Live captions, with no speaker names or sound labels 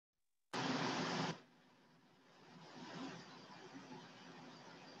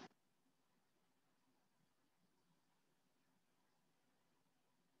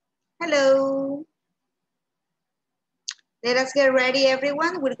Hello. Let us get ready,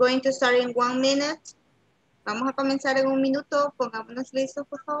 everyone. We're going to start in 1 minute. Vamos a comenzar en 1 minuto. Pongámonos listos,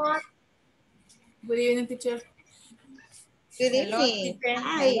 por favor. Good evening, teacher. Good evening.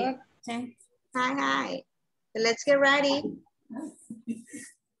 Hi. Hi. So let's get ready.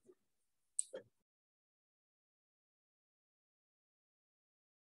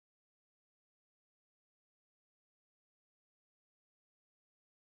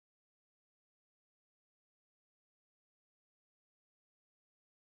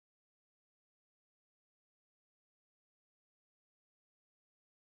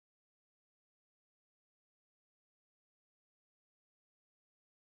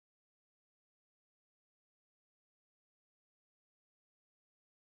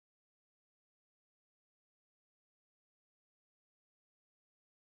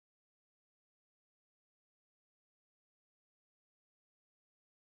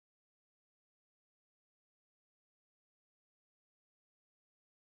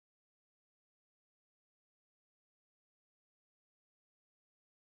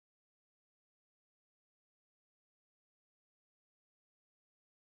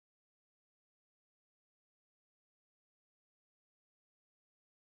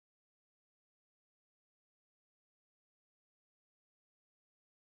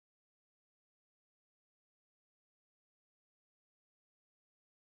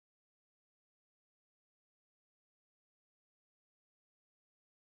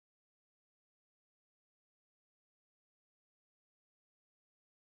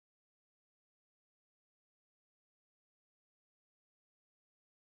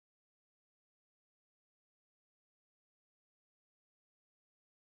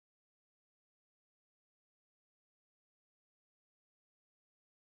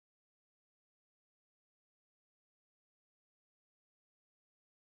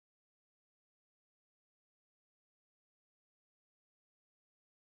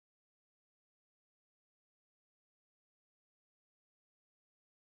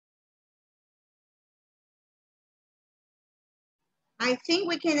 I think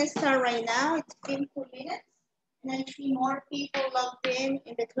we can start right now. It's been 2 minutes. And I see more people logged in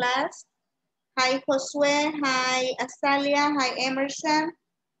the class. Hi, Josue. Hi, Astalia. Hi, Emerson.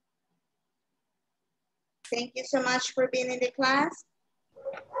 Thank you so much for being in the class.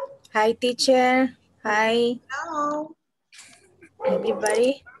 Hi, teacher. Hi, Hello.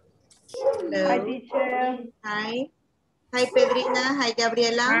 everybody. Hello. Hi, teacher. Hi. Hi, Pedrina. Hi,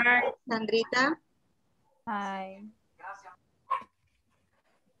 Gabriela. Hi. Sandrita. Hi.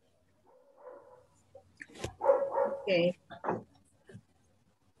 Okay.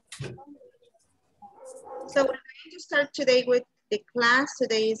 So we're going to start today with the class.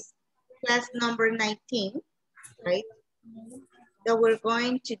 Today is class number 19, right? So we're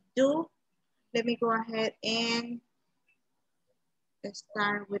going to do, let me go ahead and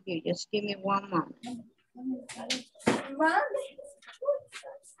start with you. Just give me 1 moment.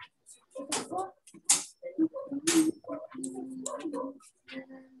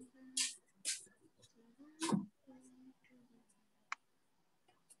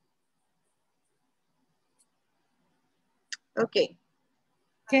 Okay.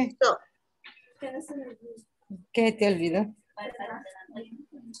 ¿Qué? So, ¿Qué te olvidó?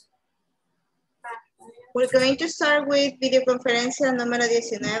 we're going to start with videoconferencia número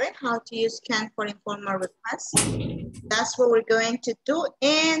 19, how to use Scan for informal requests. That's what we're going to do,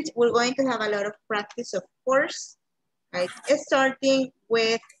 and we're going to have a lot of practice, of course, right? Starting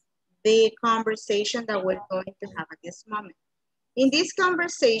with the conversation that we're going to have at this moment. In this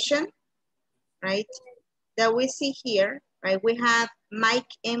conversation, right, that we see here, right, we have Mike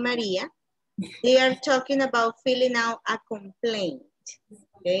and Maria. They are talking about filling out a complaint,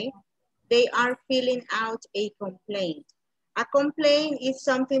 okay? They are filling out a complaint. A complaint is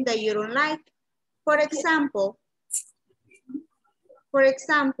something that you don't like. For example,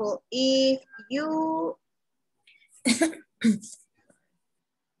 if you,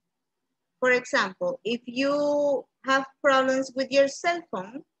 for example, if you have problems with your cell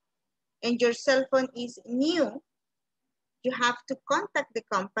phone and your cell phone is new, you have to contact the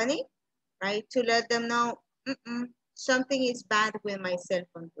company, right, to let them know something is bad with my cell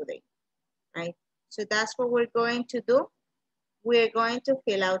phone today, right? So that's what we're going to do. We're going to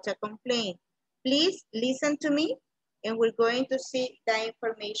fill out a complaint. Please listen to me, and we're going to see the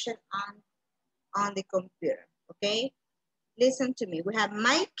information on the computer, okay? Listen to me. We have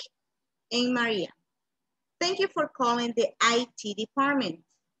Mike and Maria. Thank you for calling the IT department.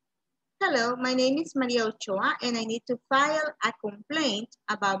 Hello, my name is Maria Ochoa, and I need to file a complaint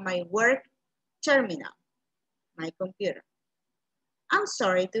about my work terminal, my computer. I'm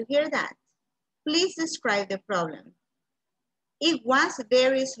sorry to hear that. Please describe the problem. It was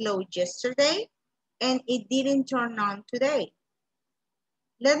very slow yesterday and it didn't turn on today.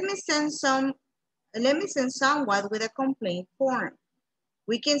 Let me send someone with a complaint form.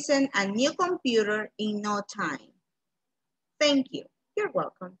 We can send a new computer in no time. Thank you. You're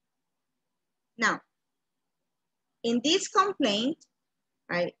welcome. Now, in this complaint,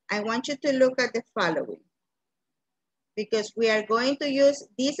 I want you to look at the following because we are going to use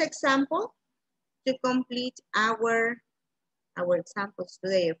this example to complete our examples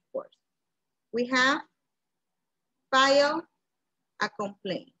today, of course. We have file a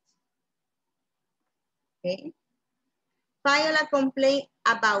complaint. Okay. File a complaint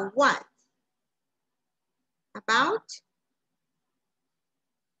about what? About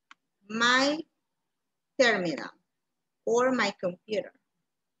my terminal or my computer,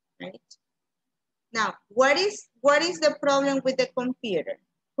 right? Now, what is the problem with the computer?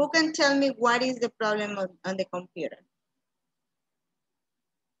 Who can tell me what is the problem on the computer?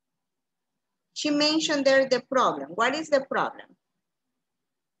 She mentioned there the problem. What is the problem?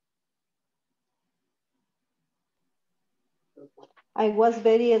 I was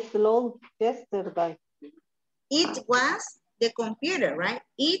very slow yesterday. It was the computer, right?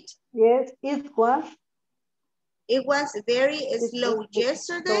 Yes, it was. It was very slow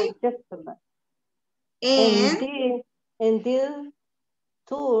yesterday. And did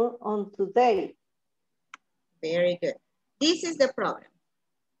tour on today. Very good. This is the problem,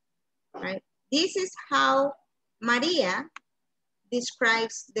 right? This is how Maria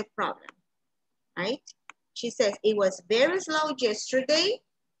describes the problem, right? She says it was very slow yesterday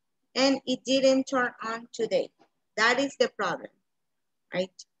and it didn't turn on today. That is the problem,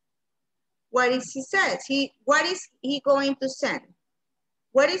 right? What is he says? What is he going to send?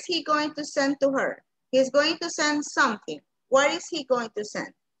 What is he going to send to her? He's going to send something. What is he going to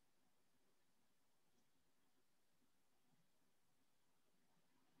send?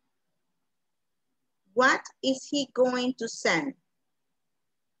 What is he going to send?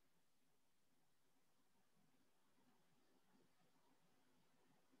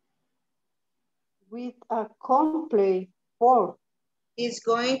 With a complaint form. He's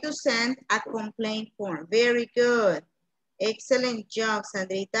going to send a complaint form. Very good. Excellent job,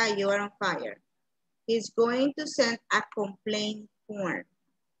 Sandrita. You are on fire. He's going to send a complaint form,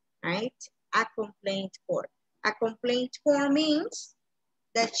 right? A complaint form. A complaint form means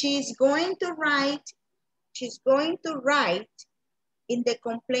that she's going to write in the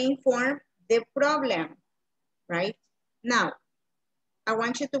complaint form the problem, right? Now, I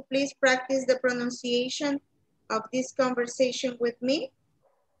want you to please practice the pronunciation of this conversation with me.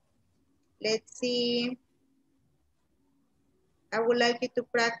 Let's see. I would like you to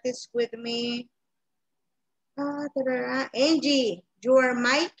practice with me. Angie, you are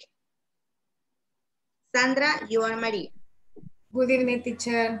Mike. Sandra, you are Maria. Good evening,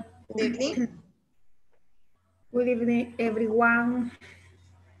 teacher. Good evening. Good evening, everyone.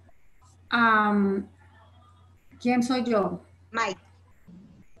 ¿Quién soy yo? Mike.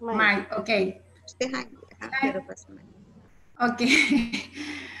 Mike, okay. Okay.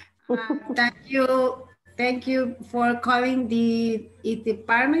 Thank you for calling the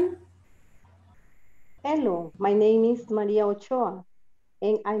department. Hello, my name is Maria Ochoa,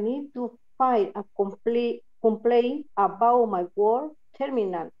 and I need to file a complaint about my work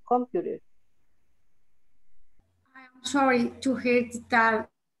terminal computer. I'm sorry to hear that.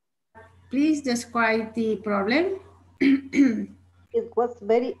 Please describe the problem. It was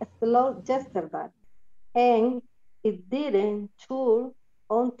very slow yesterday, and it didn't turn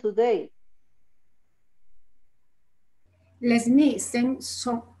on today. Let me send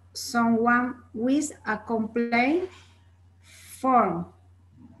someone with a complaint form.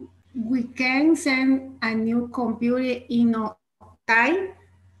 We can send a new computer in no time.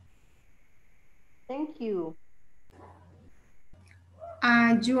 Thank you.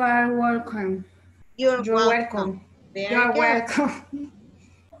 You are welcome. You're welcome. You're welcome.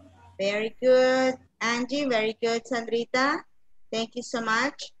 Very good, Angie. Very good, Sandrita. Thank you so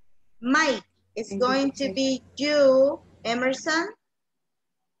much. Mike, it's going to be you, Emerson.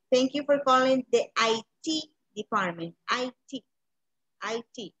 Thank you for calling the IT department.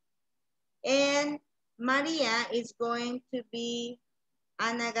 IT. And Maria is going to be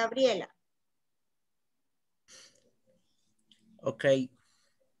Ana Gabriela. Okay.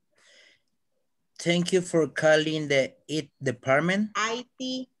 Thank you for calling the IT department.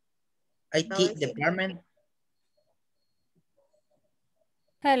 IT department.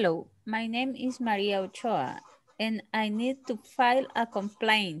 Hello, my name is Maria Ochoa, and I need to file a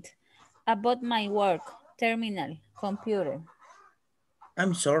complaint about my work terminal computer.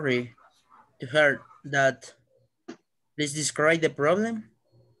 I'm sorry to hear that. Please describe the problem.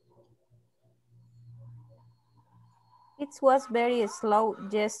 It was very slow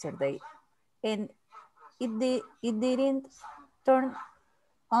yesterday, and it didn't turn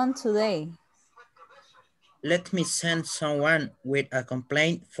on today. Let me send someone with a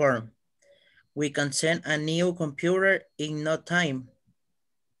complaint form. We can send a new computer in no time.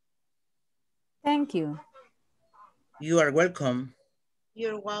 Thank you. You are welcome.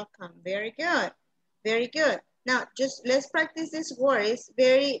 You're welcome. Very good. Very good. Now, just let's practice this word. It's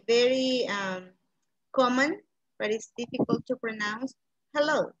very, very common, but it's difficult to pronounce.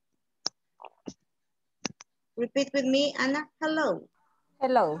 Hello. Repeat with me, Anna. Hello.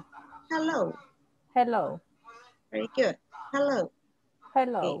 Hello. Hello. Hello. Very good. Hello.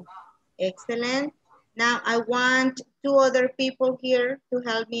 Hello. Okay. Excellent. Now, I want 2 other people here to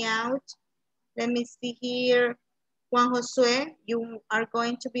help me out. Let me see here. Juan Josue, you are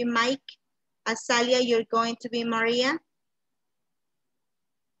going to be Mike. Azalia, you're going to be Maria.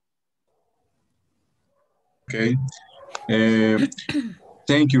 Okay.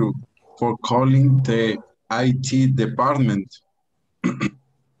 Thank you for calling the IT department.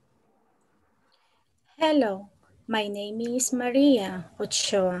 Hello, my name is Maria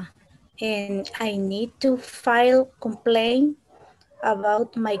Ochoa, and I need to file complaint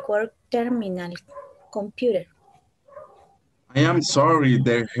about my work terminal computer. I am sorry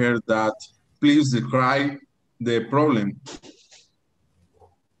to hear that. Please describe the problem.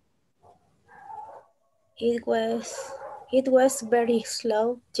 It was very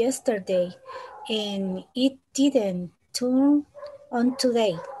slow yesterday, and it didn't turn on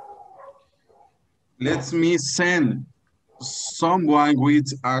today. Let me send someone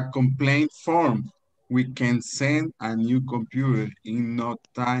with a complaint form. We can send a new computer in no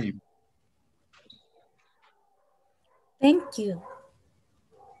time. Thank you.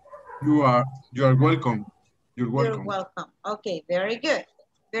 You are welcome. You're welcome. You're welcome. Okay, very good.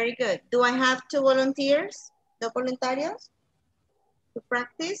 Very good. Do I have 2 volunteers? 2 voluntarios to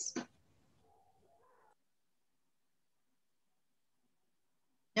practice?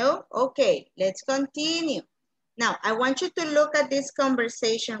 No? Okay, let's continue. Now, I want you to look at this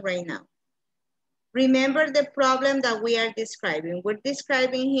conversation right now. Remember the problem that we are describing. We're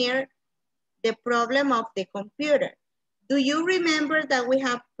describing here the problem of the computer. Do you remember that we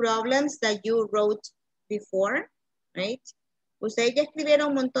have problems that you wrote before, right? Ustedes ya escribieron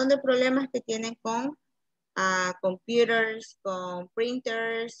un montón de problemas que tienen con computers, con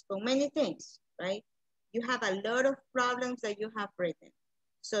printers, con many things, right? You have a lot of problems that you have written.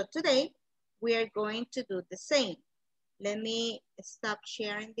 So today, we are going to do the same. Let me stop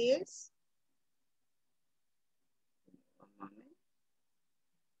sharing this. One moment.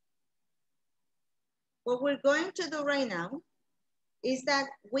 What we're going to do right now is that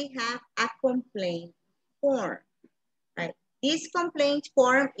we have a complaint form, right? This complaint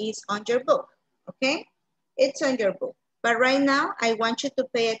form is on your book, okay? It's on your book. But right now, I want you to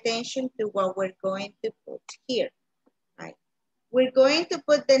pay attention to what we're going to put here, right? We're going to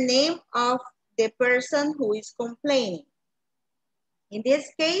put the name of the person who is complaining. In this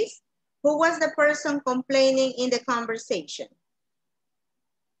case, who was the person complaining in the conversation?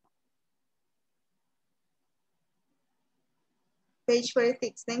 Page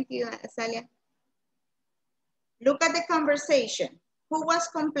 46, thank you, Azalia. Look at the conversation. Who was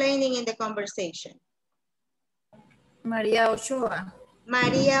complaining in the conversation? Maria Ochoa.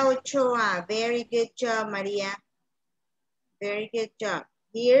 Maria Ochoa, very good job, Maria. Very good job.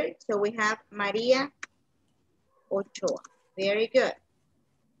 Here, so we have Maria Ochoa, very good.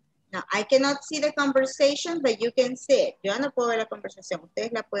 Now, I cannot see the conversation, but you can see it. Yo no puedo ver la conversación,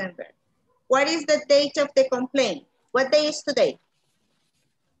 ustedes la pueden ver. What is the date of the complaint? What day is today?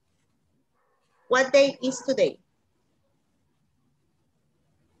 What day is today?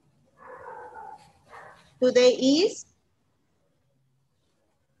 Today is?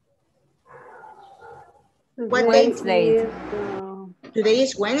 What Wednesday. Today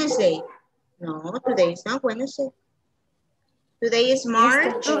is Wednesday. No, today is not Wednesday. Today is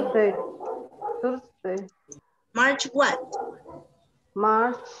March. Thursday. March what?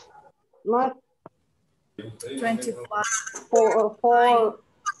 March 25.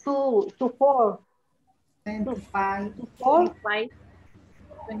 25.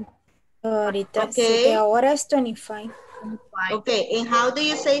 Ahorita, Okay. ahora es 25. Okay, and how do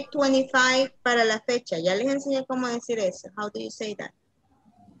you say 25 para la fecha? Ya les enseñé cómo decir eso. How do you say that?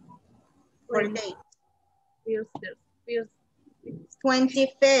 For date.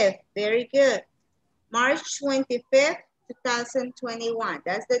 25th, very good. March 25th, 2021.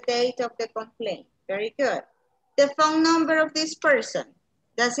 That's the date of the complaint. Very good. The phone number of this person.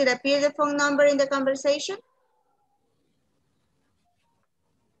 Does it appear the phone number in the conversation?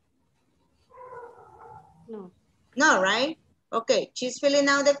 No. No, right? Okay, she's filling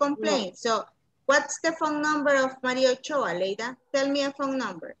out the complaint. So what's the phone number of Maria Ochoa, Leida? Tell me a phone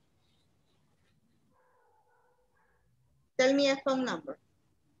number. Tell me a phone number.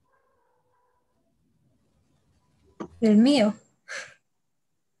 El mío.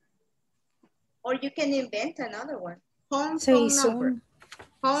 Or you can invent another one. Home phone number.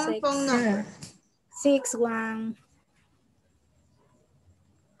 Home phone number. 61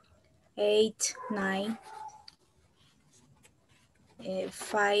 8 9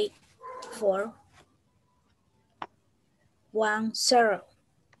 5 4 1 0.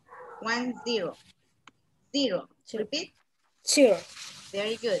 1 0. 0. Zero. Repeat. 0.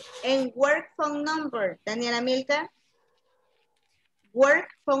 Very good. And work phone number, Daniela Milka. Work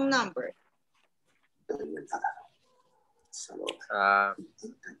phone number.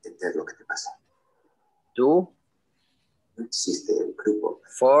 Two,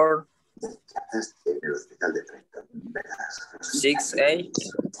 4, 6, 8,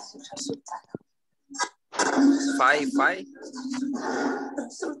 5, 5,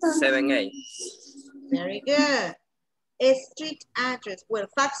 7, 8. Very good. A street address. Well,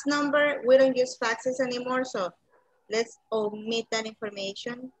 fax number, we don't use faxes anymore, so let's omit that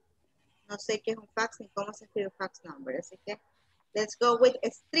information. No sé qué es un fax ni cómo se escribe fax number, así que let's go with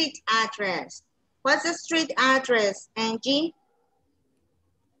a street address. What's the street address, Angie?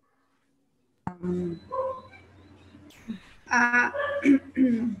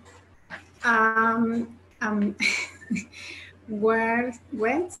 Where,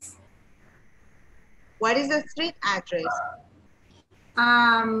 What is the street address?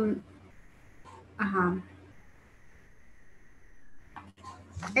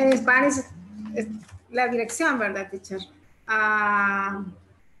 En Spanish es la dirección, ¿verdad, teacher?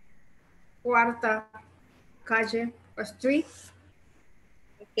 Cuarta calle o street.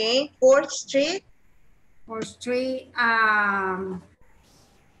 Okay, 4th Street. Or street. 5,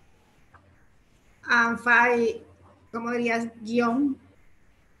 ¿cómo dirías? Guión.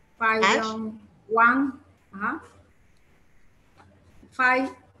 5 1.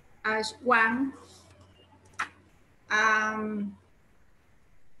 5 1.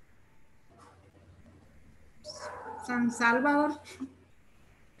 San Salvador.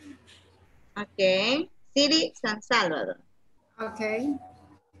 Okay, City, San Salvador. Okay.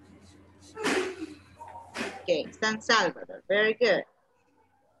 Okay, San Salvador, very good.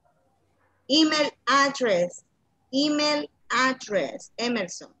 Email address,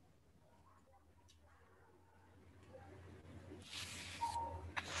 Emerson.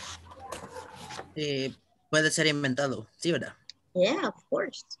 Puede ser inventado, sí, ¿verdad? Yeah, of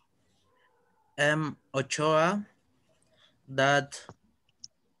course. Ochoa that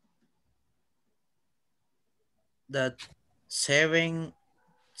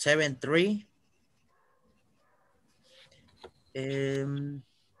 773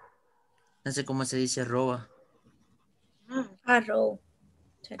 no sé cómo se dice arroba. Arrow.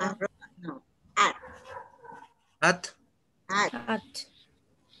 Arroba, no. At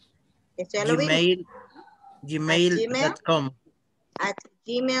Eso ya lo vimos. gmail.com. At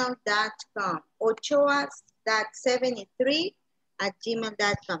gmail.com.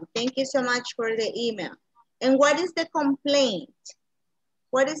 Ochoa.73@gmail.com. Thank you so much for the email. And what is the complaint?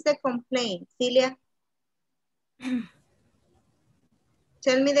 What is the complaint, Celia?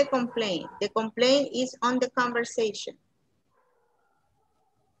 Tell me the complaint. The complaint is on the conversation.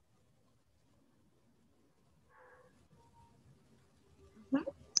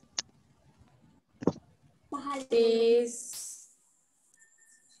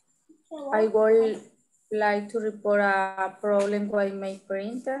 I would like to report a problem with my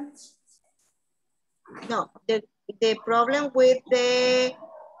printer. No, the problem with the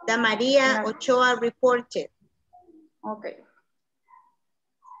Maria Ochoa reported. Okay.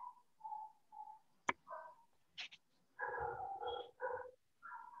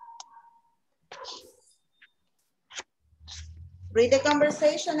 Read the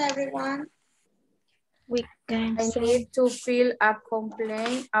conversation, everyone. We can I need to fill a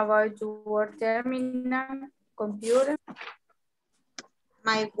complaint about your terminal computer.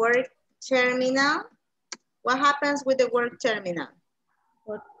 My work terminal. What happens with the work terminal?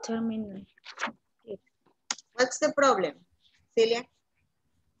 Work terminal. What's the problem, Celia?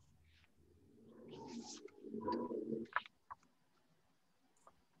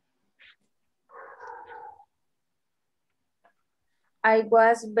 I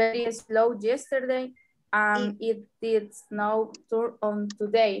was very slow yesterday and it did not turn on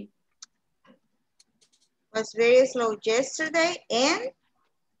today. Was very slow yesterday and?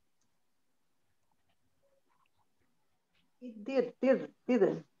 It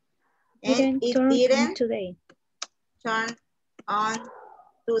didn't. And it turn on didn't today. turn on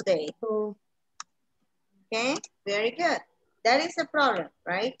today. So, Okay, very good. That is a problem,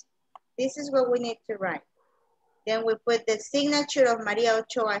 right? This is what we need to write. Then we put the signature of Maria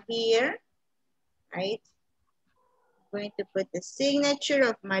Ochoa here, right? We're going to put the signature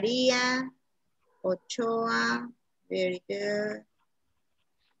of Maria Ochoa, very good.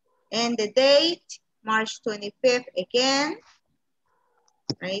 And the date, March 25th again,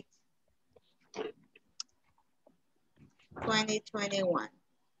 right? 2021,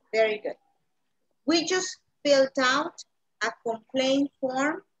 very good. We just filled out a complaint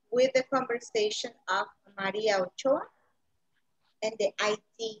form with the conversation of Maria Ochoa and the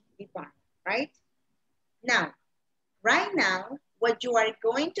IT department, right? Now, right now, what you are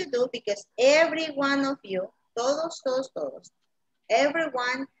going to do, because every one of you, todos,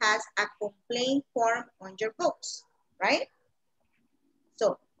 everyone has a complaint form on your books, right?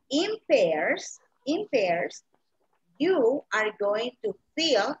 So in pairs, you are going to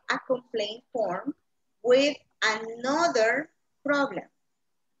fill a complaint form with another problem,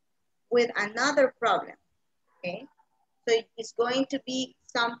 okay? So it's going to be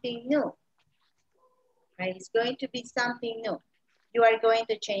something new, right? It's going to be something new. You are going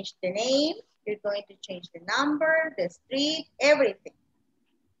to change the name, you're going to change the number, the street, everything.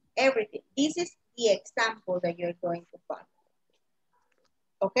 This is the example that you're going to follow.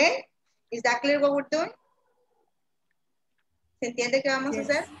 Okay? Is that clear what we're doing? ¿Se entiende qué vamos a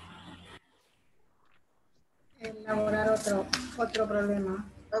hacer? Elaborar otro problema.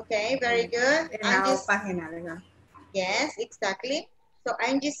 Okay, very good. En la página, ¿verdad? Yes, exactly. So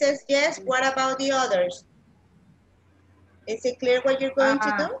Angie says yes. What about the others? Is it clear what you're going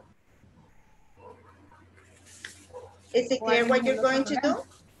to do? Is it clear what you're going to do?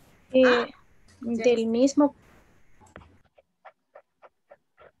 Del mismo.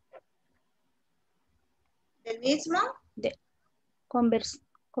 ¿Del mismo? De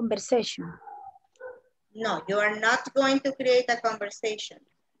conversation. No, you are not going to create a conversation.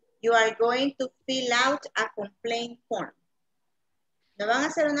 You are going to fill out a complaint form. No van a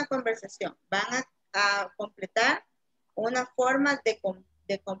hacer una conversación, van a completar una forma de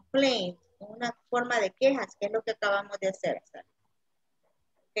complaint, una forma de quejas, que es lo que acabamos de hacer.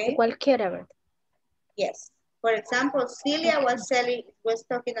 Okay? Cualquiera, ¿verdad? Yes. For example, Celia was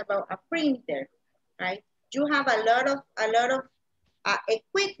talking about a printer, right? You have a lot of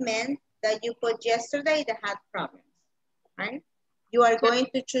equipment that you put yesterday that had problems, right? You are going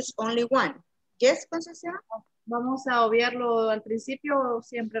to choose only one. Yes, Concepción? ¿Vamos a obviarlo al principio o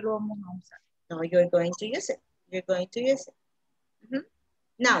siempre lo vamos a usar? No, you're going to use it. You're going to use it. Mm-hmm.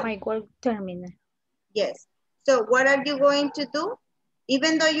 Now. My work terminal. Yes. So what are you going to do?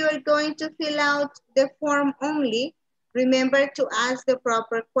 Even though you are going to fill out the form only, remember to ask the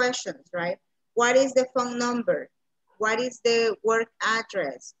proper questions, right? What is the phone number? What is the work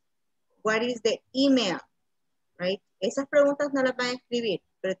address? What is the email? Right? Esas preguntas no las van a escribir,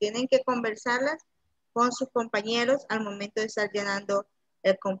 pero tienen que conversarlas con sus compañeros al momento de estar llenando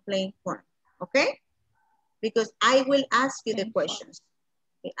el complaint form. Okay? Because I will ask you the questions.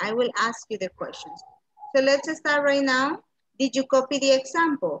 Okay? I will ask you the questions. So let's start right now. Did you copy the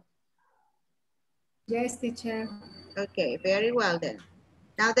example? Yes, teacher. Okay, very well then.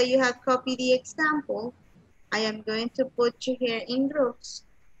 Now that you have copied the example, I am going to put you here in groups,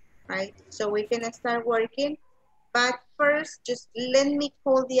 right? So we can start working. But first, just let me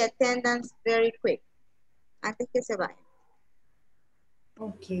call the attendance very quick. Antes que se vayan.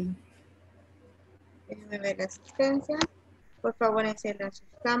 Okay. Déjenme ver la asistencia. Por favor, enciendan sus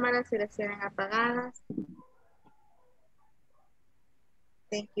cámaras si las tienen apagadas.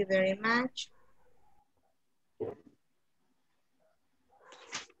 Thank you very much.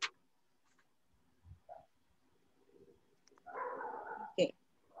 Okay.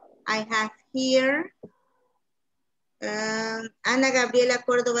 I have here Ana Gabriela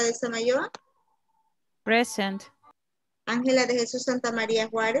Córdoba de Samayoa. Present. Ángela de Jesús Santa María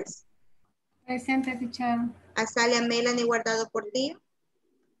Juárez. Presente, teacher. Azalia Melanie Guardado Portillo.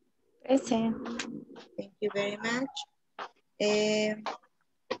 Present. Thank you very much.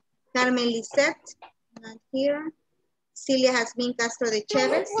 Carmen Lisette, not here. Celia Jasmine Castro de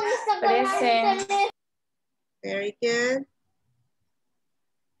Chévez. Present. Very good.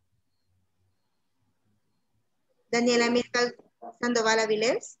 Daniela Mirka Sandoval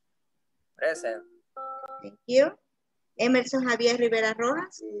Avilés. Present. Thank you. Emerson Javier Rivera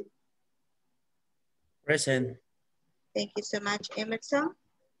Rojas. Present. Thank you so much, Emerson.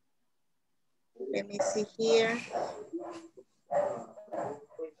 Let me see here.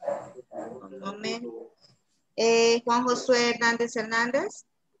 One moment. Juan Josué Hernández Hernández.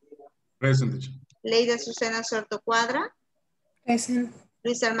 Present, teacher. Leida Susana Sorto Cuadra. Present.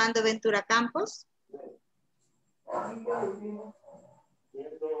 Luis Armando Ventura Campos.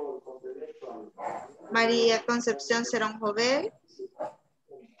 María Concepción Cerón Jovel.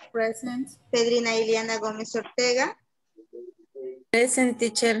 Present. Pedrina Iliana Gómez Ortega. Present,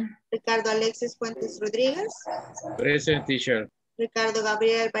 teacher. Ricardo Alexis Fuentes Rodríguez. Present, teacher. Ricardo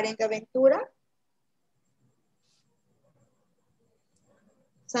Gabriel Barenga Ventura.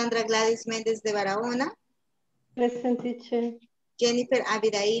 Sandra Gladys Méndez de Barahona. Present, teacher. Jennifer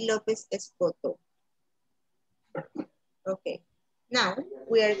Abidaí López Escoto. Okay. Now,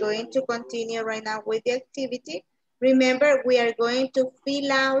 we are going to continue right now with the activity. Remember, we are going to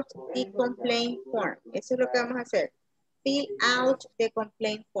fill out the complaint form. Eso es lo que vamos a hacer. Fill out the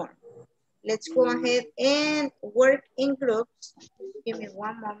complaint form. Let's go ahead and work in groups. Give me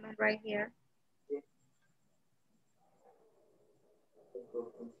one moment right here.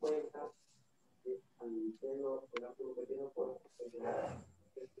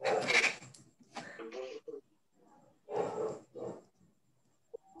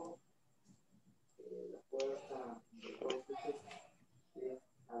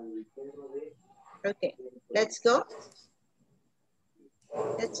 Okay, let's go.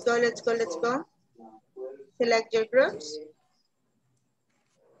 Let's go, let's go, let's go. Select your groups.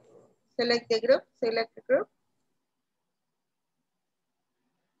 Select the group, select the group.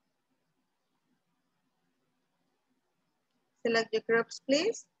 Select your groups,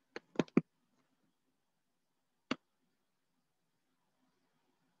 please.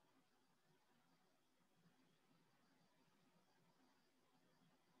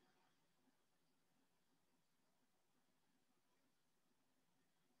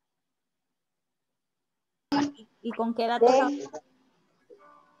 ¿Y con qué datos?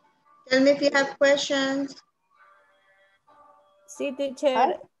 Tell me if you have questions. Sí,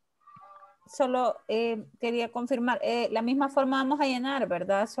 teacher. Solo quería confirmar, la misma forma vamos a llenar,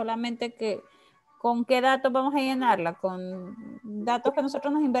 ¿verdad? Solamente que, ¿con qué datos vamos a llenarla? ¿Con datos que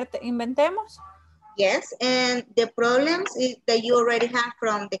nosotros nos inventemos? Yes, and the problems that you already have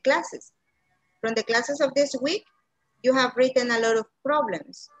from the classes. From the classes of this week, you have written a lot of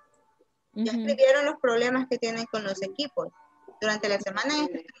problems. Ya escribieron los problemas que tienen con los equipos. Durante la semana han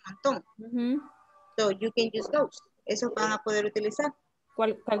escrito un montón. So you can use those. Esos van a poder utilizar.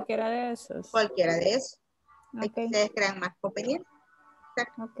 Cualquiera de esos. Cualquiera de esos. Okay. Que ustedes crean más conveniente.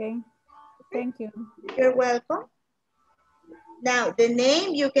 Okay. Thank you. You're welcome. Now, the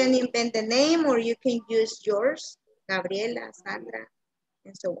name, you can invent the name or you can use yours. Gabriela, Sandra,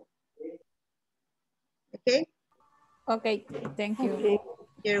 and so on. Okay? Okay, thank you. Okay.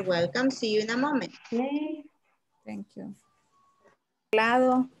 You're welcome. See you in a moment. Okay. Thank you.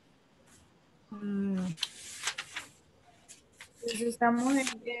 Lado. Pues estamos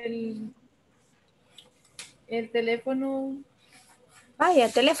en el teléfono.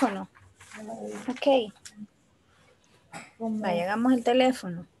 Vaya, teléfono. Ok. Vaya, hagamos el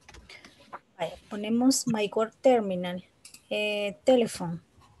teléfono. Vaya, ponemos My Word Terminal. Teléfono.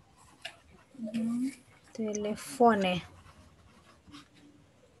 Telefone.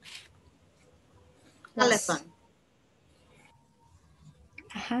 Telephone.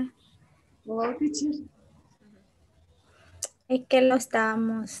 Ajá. Oh, teacher. Es que lo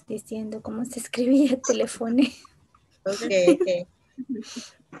estábamos diciendo cómo se escribía teléfono. Okay, okay.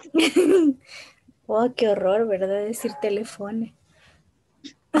 Oh, qué horror, ¿verdad? Decir teléfono.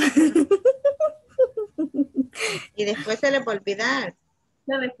 Y después se le va a olvidar.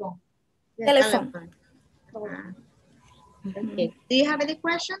 Teléfono. Teléfono. Okay. Do you have any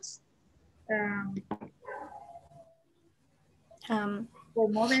questions? For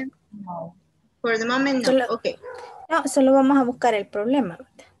the moment, no. For the moment, no. Solo, okay. No, solo vamos a buscar el problema,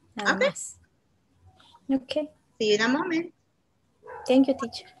 ¿verdad? Nada Okay. más. Ok. See you in a moment. Thank you,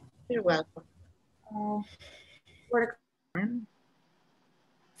 teacher. You're welcome.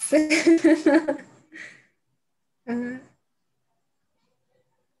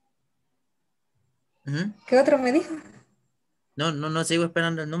 ¿Qué otro me dijo? No sigo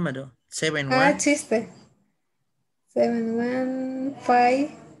esperando el número. 7-1. Ah, chiste. 7-1-5.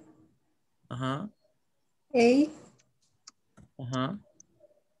 Ajá. 8. Ajá.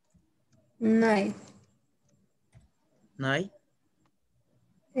 9. 9.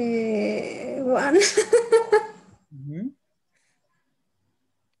 1.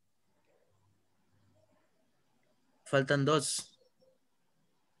 Faltan 2.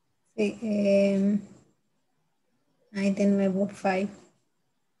 Sí. Ahí de nuevo 5.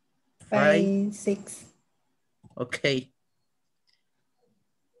 5, 6. Ok.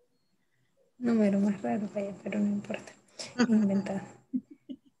 Número más raro, vaya, pero no importa. Inventado.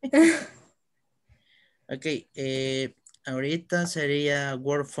 Ok, ahorita sería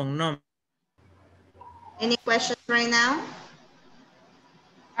word phone number. Any questions right now?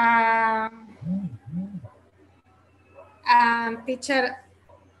 Teacher,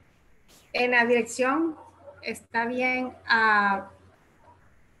 en la dirección está bien.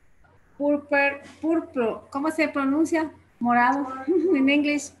 Purple, ¿cómo se pronuncia? Morado. En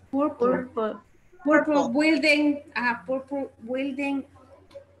inglés, purple. Purple building. Purple building.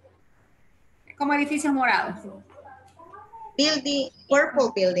 Como edificios morados. Building,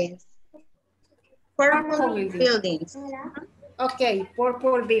 purple buildings. Purple buildings. Okay,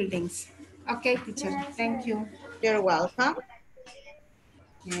 purple buildings. Okay, teacher. Thank you. You're welcome.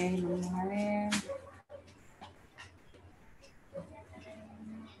 Okay, vamos a ver.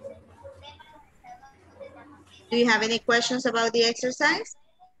 Do you have any questions about the exercise?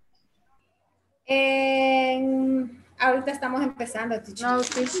 Ahorita estamos empezando, teacher. No,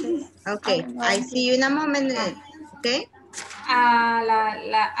 teacher. Okay, I see you in a moment. Okay.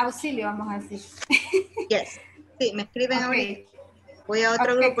 La auxilio, vamos a decir. Yes. Sí, me escriben Okay. ahorita. Voy a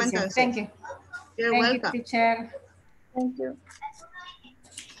otro grupo teacher. entonces. Thank you. You're Thank welcome. you, teacher. Thank you.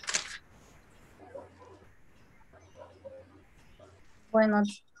 Bueno,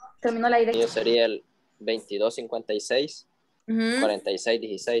 terminó la dirección. Sería el 2256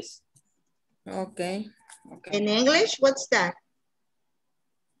 4616. Okay. In English, what's that?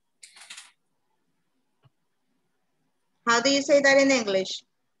 How do you say that in English?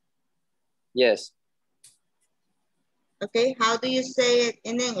 Yes. Okay, how do you say it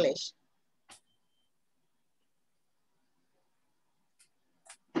in English?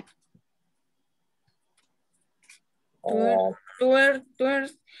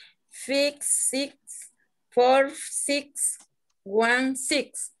 Fix 6 4 6 1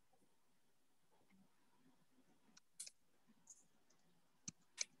 6.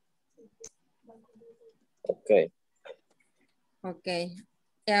 Ok. Okay.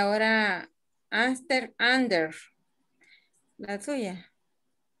 Y ahora under. La tuya.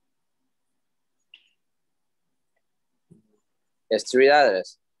 Street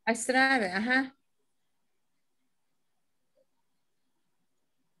address. Astrave, ajá.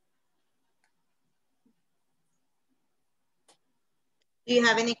 Do you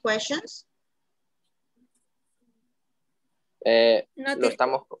have any questions? No, Lo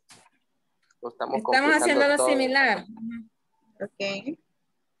estamos estamos haciendo lo todo. similar. Okay.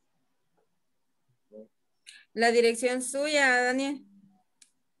 La dirección suya, Daniel.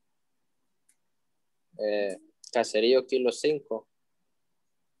 Caserío Kilo 5.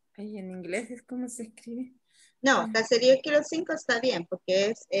 Ay, en inglés es como se escribe. No, Caserío Kilo 5 está bien porque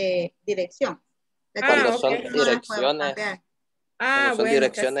es dirección. Cuando son no la podemos direcciones, cambiar. cuando son bueno,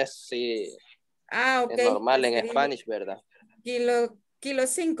 direcciones, sí, ok. es normal en Caserío Spanish, ¿verdad? Kilo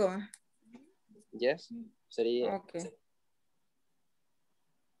 5. Yes, sería. Okay.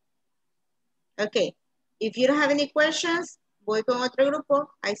 Okay. If you don't have any questions, voy con otro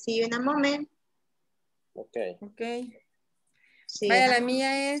grupo. I see you in a moment. Okay. Okay. Sí, Vaya, la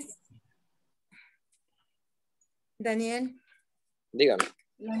mía es Daniel. Dígame.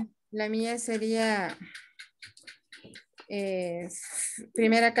 La mía sería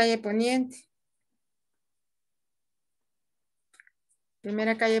Primera Calle Poniente.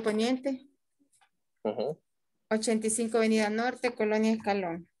 Primera Calle Poniente. 85 Avenida Norte, Colonia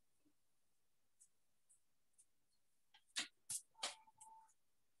Escalón.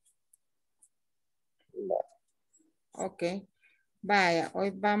 Ok. Vaya, hoy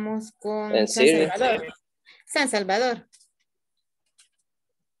vamos con ¿En San serio? Salvador. San Salvador.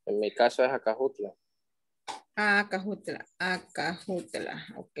 En mi caso es Acajutla. Acajutla.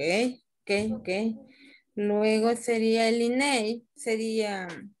 Ok. Ok. Luego sería el INEI. Sería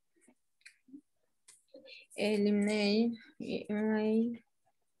el INEI.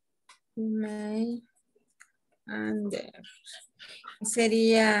 Under.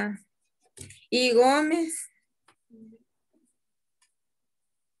 Sería I Gómez.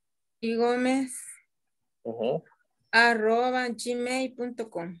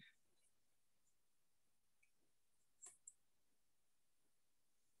 @gmail.com.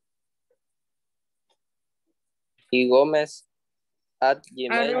 Y Gómez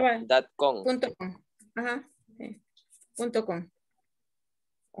 @gmail.com. Ajá. Sí. .com.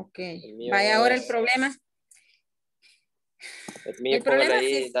 Ok. Vaya, ahora el problema. El mío, El problema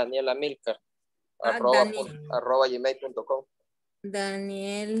ahí es Daniela Milcar. Daniel. @gmail.com.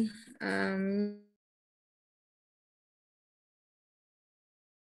 Daniel.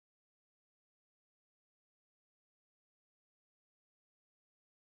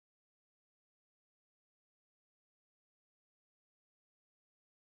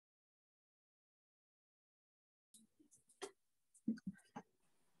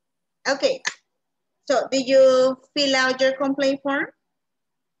 Okay. So did you fill out your complaint form?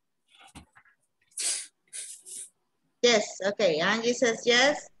 Yes. Okay. Angie says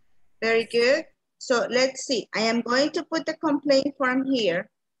yes. Very good. So let's see. I am going to put the complaint form here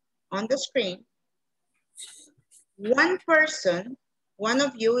on the screen. One person, one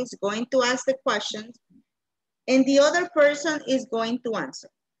of you is going to ask the questions and the other person is going to answer.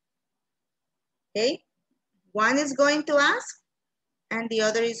 Okay? One is going to ask and the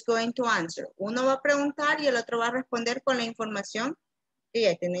other is going to answer. Uno va a preguntar y el otro va a responder con la información que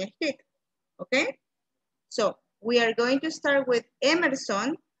ya tiene escrita. Okay? So, we are going to start with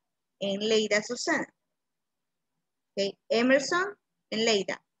Emerson and Leida Susana. Okay, Emerson and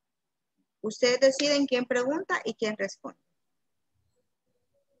Leida. Ustedes deciden quién pregunta y quién responde.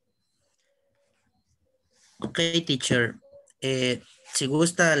 Ok, teacher. Si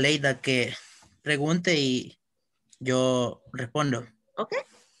gusta, Leida, que pregunte y yo respondo. Okay,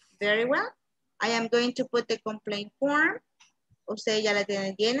 very well. I am going to put the complaint form. Ustedes ya la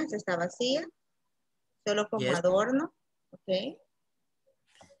tienen llena, está vacía. Solo como Yes. adorno. Ok.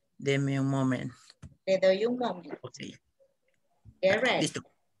 Deme un momento. Le doy un momento. Ok. Get ready. Listo.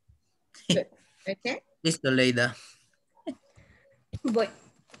 Good. Okay. Listo, Leida. Voy.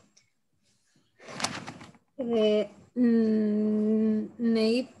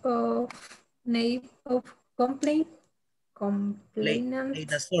 Name of complainant.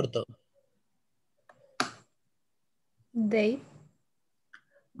 Leida Sorto. Date.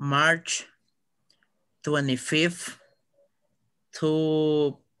 March 25th,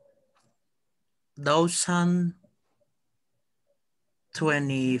 2021.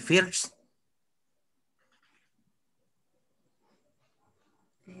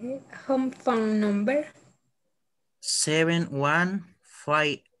 Home phone number.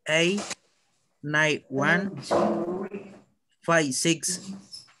 71589156.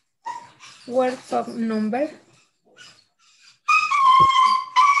 Work phone number.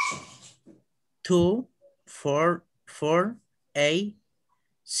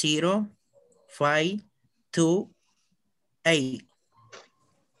 244805228.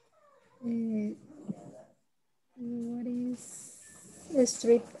 What is the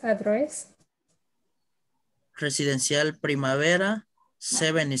street address? Residencial Primavera,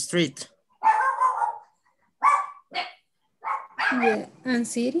 7th Street. Yeah, and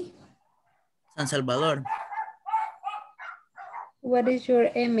city? San Salvador. What is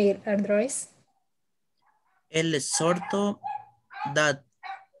your email address?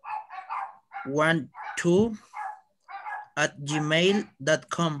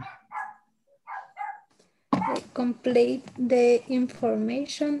 lsorto.12@gmail.com. Complete the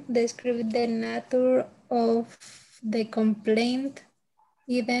information, describe the nature of the complaint,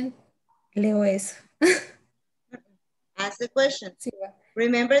 y then leo eso. Ask the question. Sí, va.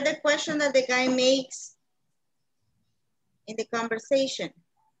 Remember the question that the guy makes in the conversation,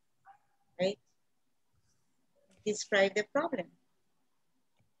 right? Describe the problem.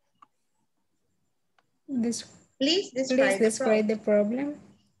 Please describe the problem.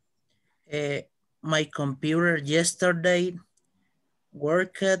 My computer yesterday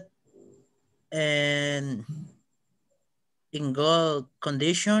worked and in good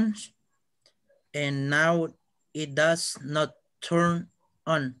conditions, and now it does not turn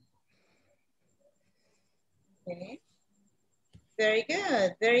on. Okay. Very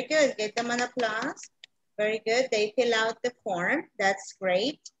good, very good. Get them an applause. Very good. They fill out the form. That's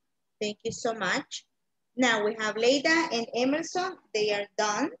great. Thank you so much. Now we have Leida and Emerson. They are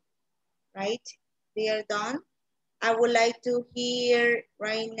done, right? They are done. I would like to hear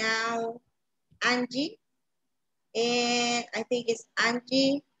right now Angie. And I think it's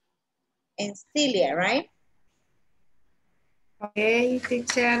Angie and Celia, right? Okay,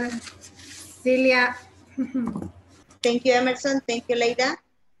 teacher. Celia. Thank you, Emerson. Thank you, Leida.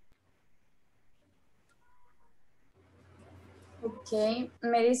 Ok,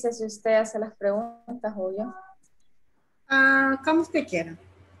 me dice si usted hace las preguntas o yo. Como usted quiera.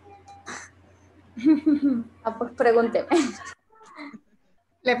 Pues pregúnteme.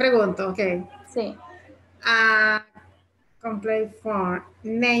 Le pregunto, ok. Sí. Complaint form.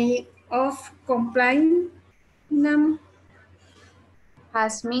 Name of complaint.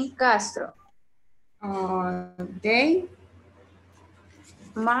 Jasmine Castro. Day.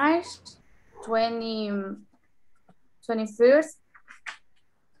 March 21st,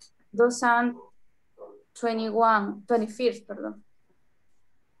 2021, 21st, perdón.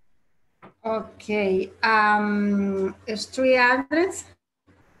 Okay. Street address.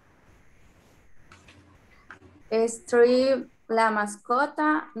 Street La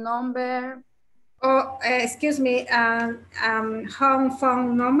Mascota, number. Oh, excuse me. Home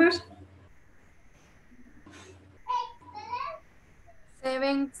phone number.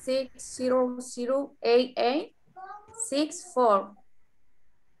 76008864.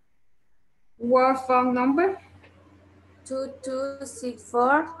 Work phone number?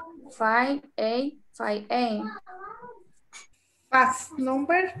 22645858. Fax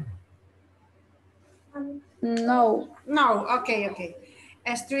number? No. No, okay.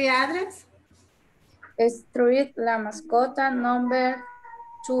 Street address? Street La Mascota, number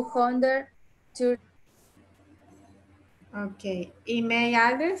 230. Okay. Email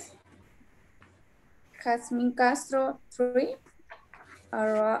address? Jasmine Castro 3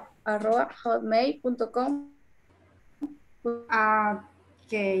 arroba hotmail.com.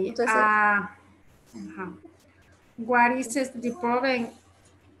 Okay. What is the problem,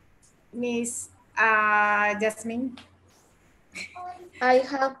 Miss Jasmine? I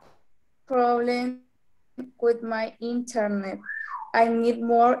have problem with my internet. I need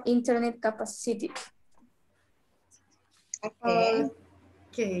more internet capacity. Okay.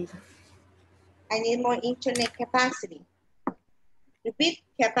 Okay. I need more internet capacity. Repeat,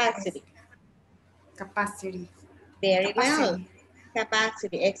 capacity. Capacity. Very well.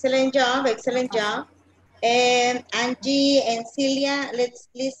 Capacity. Excellent job. Excellent job. And Angie and Celia, let's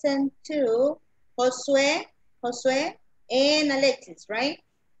listen to Josue, and Alexis, right?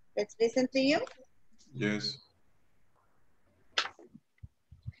 Let's listen to you. Yes.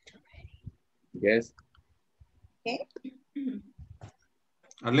 Yes. Okay.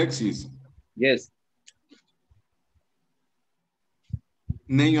 Alexis, Yes.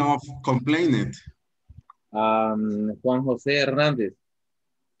 name of complainant. Juan José Hernández.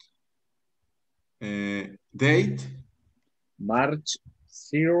 Date. March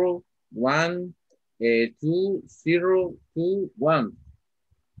 01, 2021.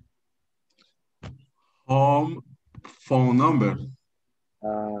 Home phone number.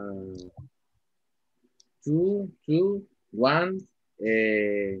 221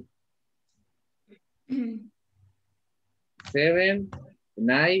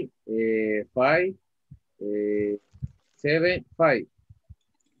 795 75.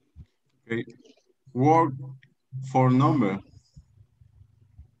 Okay. Work phone number.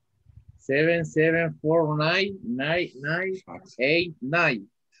 77499989.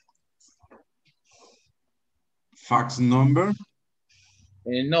 Fax number.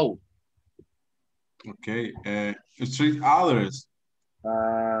 No. Okay. Street address.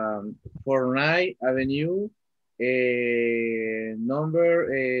 49 Avenue, number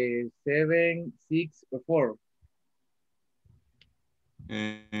 764.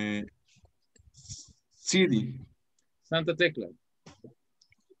 City. Santa Tecla.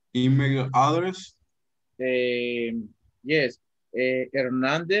 Email address. Yes,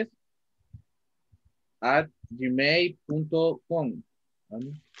 Hernandez @gmail.com.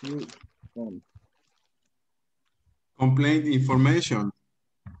 Complaint information.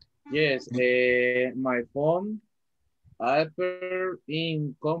 Yes, my phone appear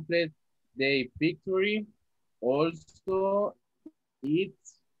incomplete the picture. Also, it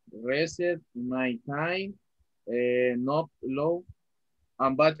reset my time, not low,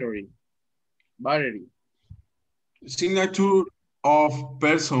 and battery. Signature of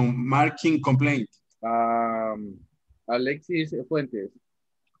person marking complaint. Alexis Fuentes.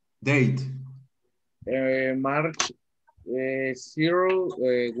 Date. March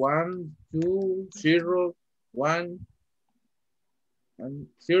 021.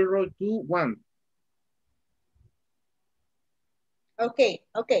 Okay,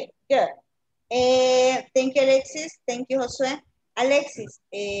 good. Thank you, Alexis. Thank you, Josue. Alexis,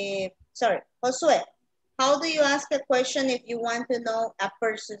 Josue, how do you ask a question if you want to know a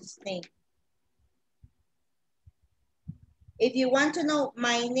person's name? If you want to know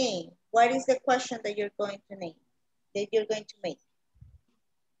my name, what is the question that you're going to make?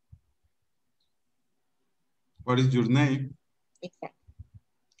 What is your name? Exactly.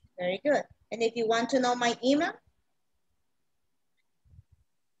 Very good. And if you want to know my email?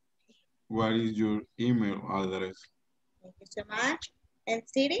 What is your email address? Thank you so much. And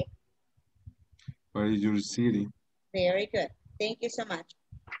city? What is your city? Very good. Thank you so much.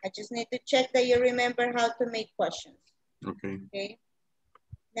 I just need to check that you remember how to make questions. Okay.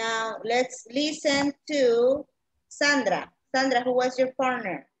 Now let's listen to Sandra. Sandra, who was your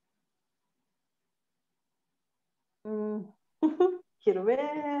partner? Quiero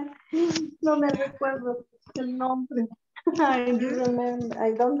ver. No me recuerdo el nombre. I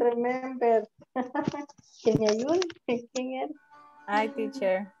don't remember. ¿Que me ayude? ¿Quién era? Hi,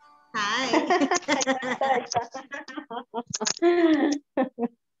 teacher. Hi.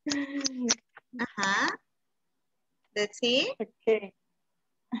 Let's see. Okay.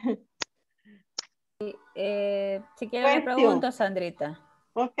 Si quiere le Question. pregunto, Sandrita.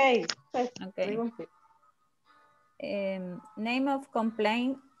 Okay. Pues, Okay. pregunte. Name of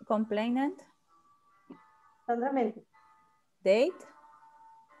complainant, Sandra Méndez. date,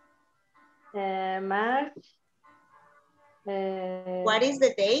 March. What is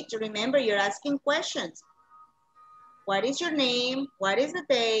the date? Remember, you're asking questions. What is your name? What is the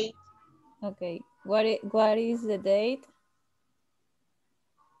date? okay. What is the date?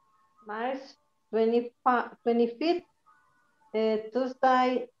 March 25th,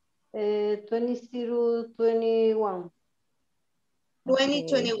 Tuesday, 2021.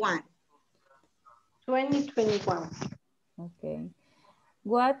 2021. 2021. Okay.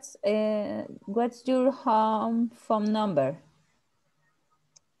 What's your home phone number?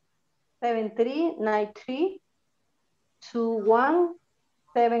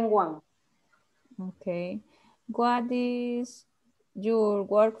 7393-2171. Okay. What is your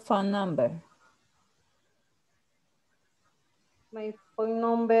work phone number? My phone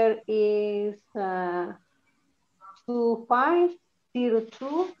number is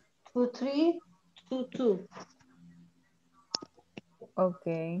 2502-2322.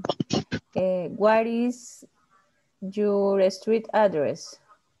 Okay. What is your street address?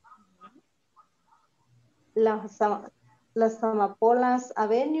 Las Amapolas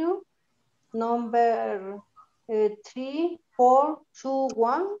Avenue, number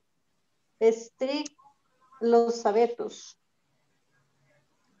 3421, Street Los Abetos.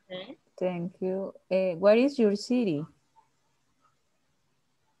 Okay. Thank you. What is your city?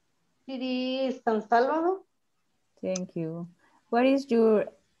 City San Salvador. Thank you. What is your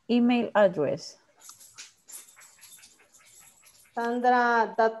email address?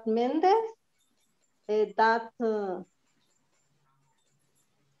 Sandra.Mendez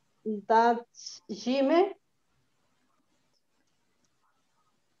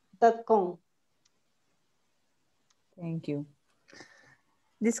gmail.com. Thank you.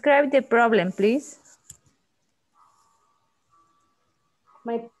 Describe the problem, please.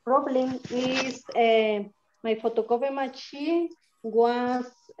 My problem is my photocopy machine was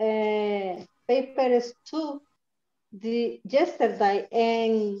paper too yesterday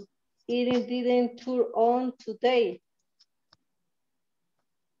and it didn't turn on today.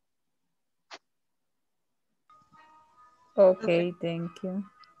 Okay, thank you.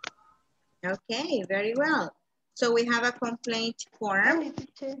 Okay, very well. So we have a complaint form.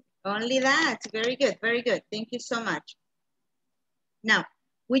 Only that. Very good, very good. Thank you so much. Now,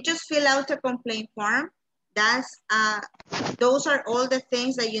 we just fill out a complaint form. Those are all the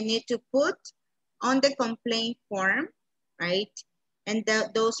things that you need to put on the complaint form, right? And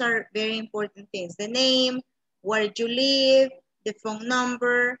those are very important things. The name, where you live, the phone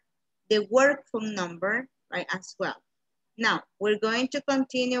number, the work phone number, right, as well. Now, we're going to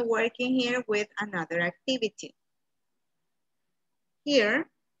continue working here with another activity. Here,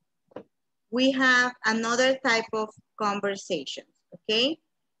 we have another type of conversation, okay?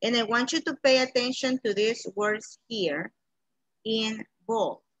 And I want you to pay attention to these words here in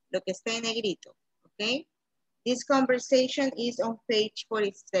bold, lo que está en negrito, okay? This conversation is on page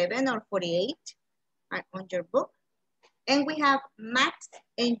 47 or 48 on your book. And we have Max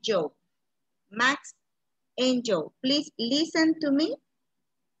and Joe. Max and Joe, please listen to me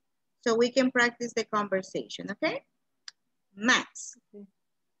so we can practice the conversation, okay? Max.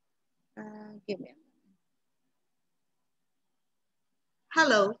 Give me a moment.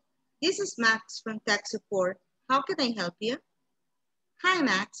 Hello, this is Max from tech support. How can I help you? Hi,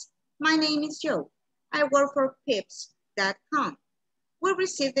 Max. My name is Joe. I work for pips.com. We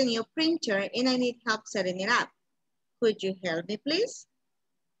received a new printer and I need help setting it up. Could you help me, please?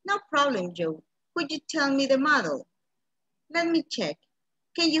 No problem, Joe. Could you tell me the model? Let me check.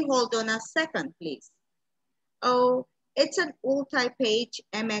 Can you hold on a second, please? Oh, it's an multi-page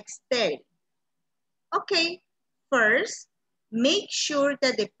MX30. Okay, first, make sure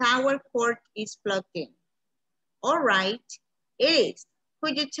that the power cord is plugged in. All right, it is.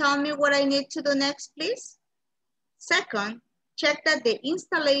 Could you tell me what I need to do next, please? Second, check that the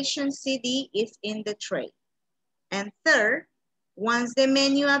installation CD is in the tray. And third, once the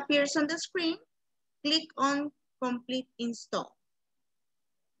menu appears on the screen, click on Complete Install.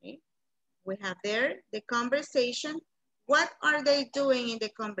 Okay. We have there the conversation. What are they doing in the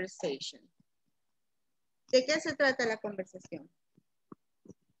conversation? ¿De qué se trata la conversación?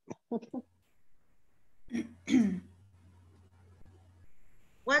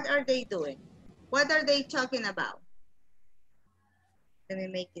 What are they doing? What are they talking about? Let me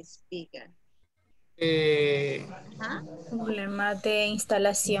make it bigger. Problemas de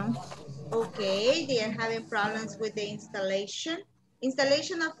instalación. Okay, they are having problems with the installation.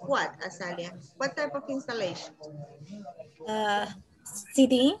 Installation of what, Azalia? What type of installation?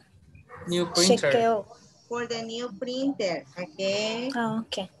 CD. New printer. Chequeo. For the new printer, okay? Oh,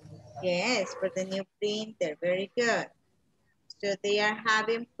 okay. Yes, for the new printer, very good. So they are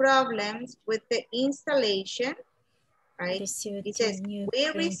having problems with the installation, right? It says, we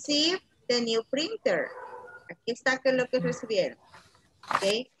received the new printer. Aquí está que es lo que recibieron,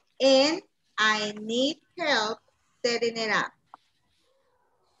 okay? And I need help setting it up.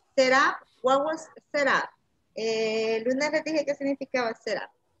 Set up, what was set up? Lunes les dije qué significaba set up.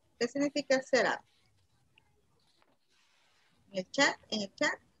 ¿Qué significa set up? En el chat.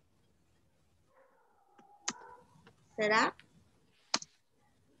 Set up.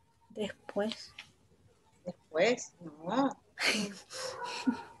 Después, no.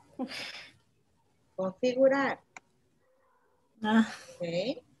 Configurar.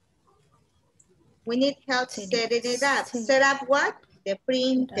 Okay. We need help setting it up. Set up what? The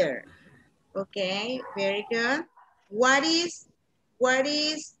printer. Okay, very good. What is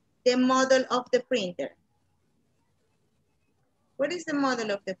the model of the printer? What is the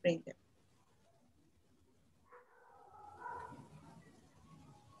model of the printer?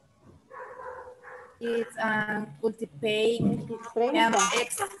 It's an multi-page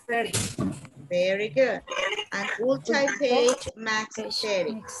X30. Very good. An multi-page max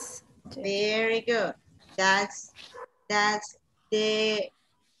 30. Very good. That's the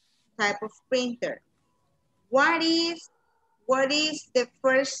type of printer. What is the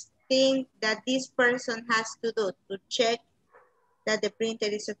first thing that this person has to do to check that the printer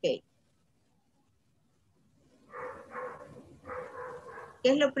is okay?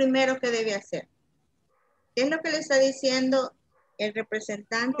 ¿Qué es lo primero que debe hacer? ¿Qué es lo que le está diciendo el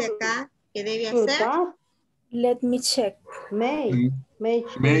representante acá que debe hacer? Let me check. Make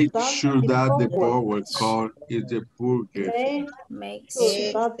sure that the power cord is the burger. Make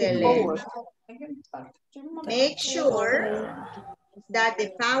sure that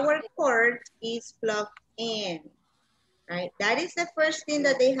the power cord is plugged in. Right? That is the first thing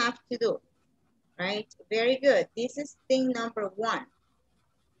that they have to do. Right? Very good. This is thing number one.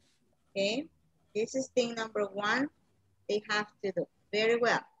 Okay? This is thing number one they have to do. Very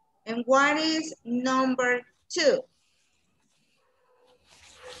well. And what is number two?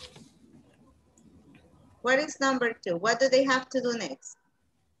 What is number two? What do they have to do next?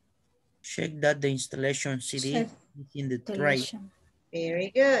 Check that the installation CD is in the tray. Very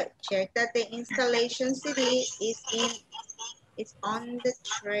good. Check that the installation CD is on the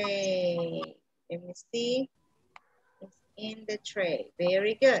tray. Let me see. It's in the tray.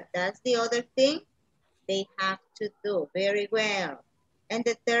 Very good. That's the other thing they have to do. Very well. And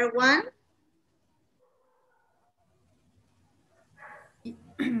the third one?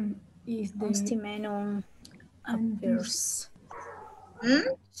 Is the Anstimenum appears.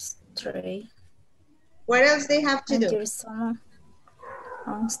 Tray. What else they have to do?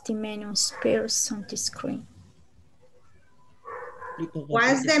 Anstimenum appears on the screen.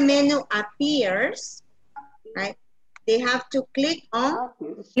 Once the menu appears, right, they have to click on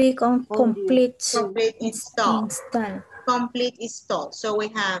complete install. Complete install. So we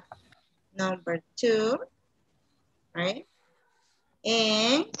have number two, right?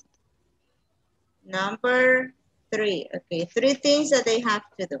 And number three. Okay, three things that they have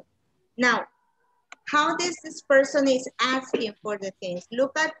to do. Now, how this person is asking for the things.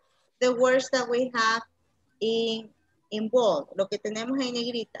 Look at the words that we have in bold. Lo que tenemos en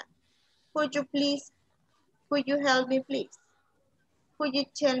negrita. Could you help me, please? Could you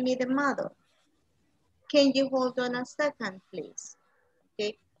tell me the model? Can you hold on a second, please?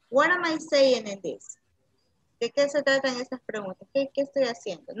 Okay. What am I saying in this? ¿De qué se tratan estas preguntas? ¿Qué estoy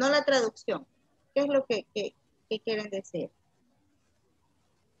haciendo? No la traducción. ¿Qué es lo que quieren decir?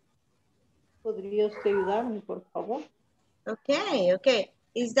 ¿Podría usted ayudarme, por favor? Okay, okay.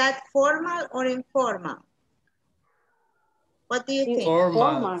 Is that formal or informal? What do you think?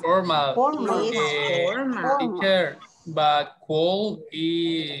 Formal. Teacher, but cool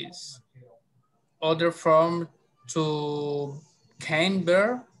is other form to can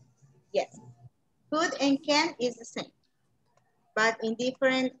bear. Yes. Could and can is the same, but in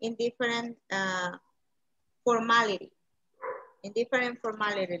different formality, in different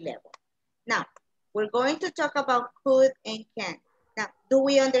formality level. Now, we're going to talk about could and can. Now, do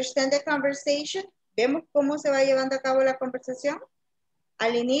we understand the conversation? ¿Vemos cómo se va llevando a cabo la conversación?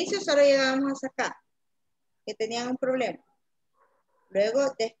 Al inicio solo llegamos hasta acá, que tenían un problema.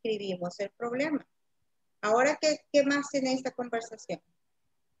 Luego describimos el problema. Ahora, ¿qué más tiene esta conversación?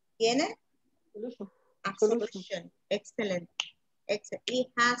 ¿Tiene? A solution. Excellent. Excellent. It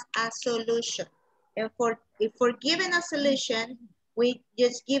has a solution. And for given a solution, we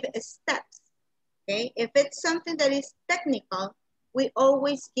just give steps, okay? If it's something that is technical, we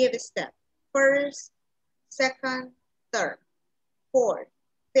always give steps. First, second, third, fourth,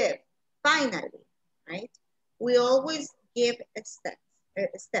 fifth, finally, right? We always give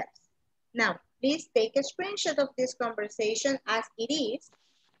steps. Now, please take a screenshot of this conversation as it is,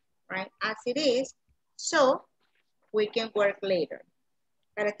 right? As it is, so we can work later.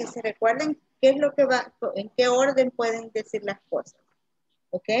 Para que se recuerden qué es lo que va, en qué orden pueden decir las cosas.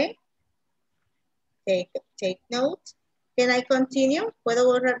 Okay? Take note. Can I continue? ¿Puedo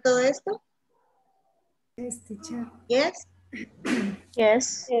borrar todo esto? Yes, teacher. Yes?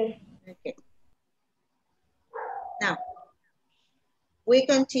 Yes. Okay. Now, we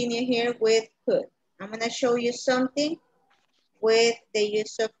continue here with could. I'm going to show you something with the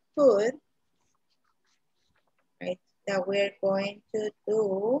use of could, right, that we're going to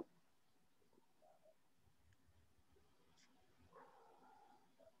do.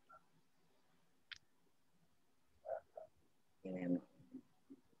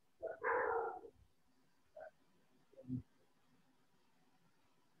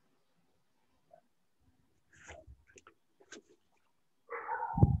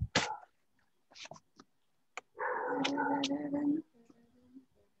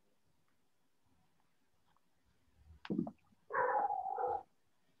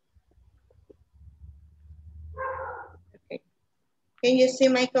 Okay. Can you see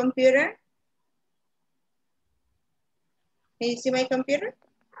my computer? Can you see my computer?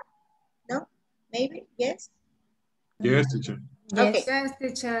 No? Maybe? Yes? Yes, teacher. Okay. Yes,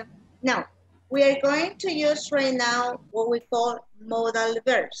 teacher. Now, we are going to use right now what we call modal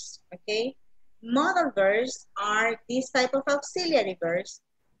verbs, okay? Modal verbs are these type of auxiliary verbs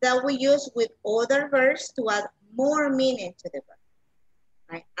that we use with other verbs to add more meaning to the verb.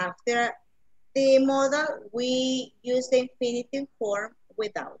 Right? After the modal, we use the infinitive form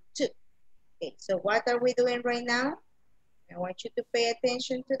without to. Okay, so what are we doing right now? I want you to pay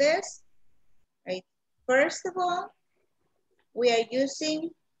attention to this. Right? First of all, we are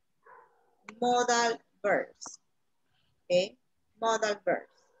using modal verbs. Okay, modal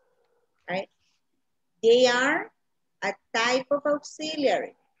verbs. Right? They are a type of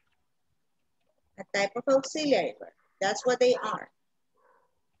auxiliary. A type of auxiliary verb. That's what they are.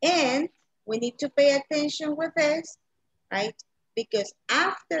 And we need to pay attention with this, right? Because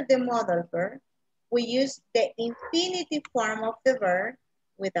after the modal verb, we use the infinitive form of the verb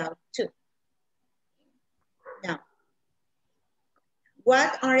without to. Now,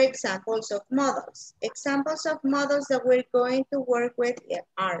 what are examples of modals? Examples of modals that we're going to work with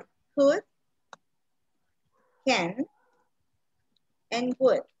are could, can, and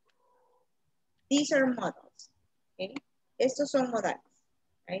would. These are modals, okay? Estos son modales,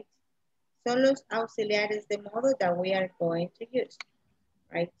 right? Son los auxiliares de modo that we are going to use,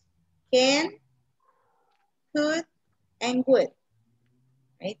 right? Can, could, and would,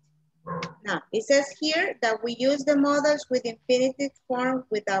 right? Now, it says here that we use the modals with infinitive form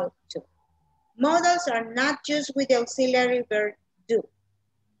without to. Modals are not used with the auxiliary verb do,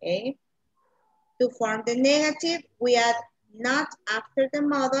 okay? To form the negative, we add not after the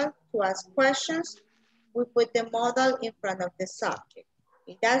modal. To ask questions, we put the modal in front of the subject.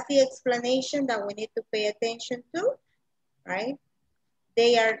 Okay, that's the explanation that we need to pay attention to, right?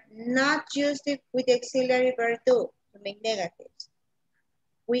 They are not used with the auxiliary verb do to make negatives.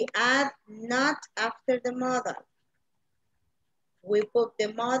 We add not after the modal. We put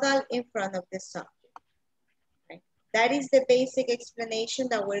the modal in front of the subject. Right? That is the basic explanation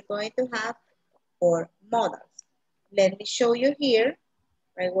that we're going to have for modals. Let me show you here,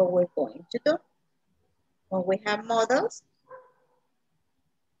 right, what we're going to do. When we have modals,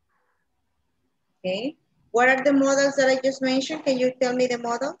 okay. What are the modals that I just mentioned? Can you tell me the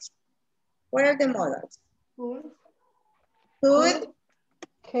modals? What are the modals? Could,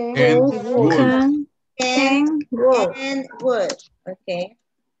 Can, would. can, and would, okay.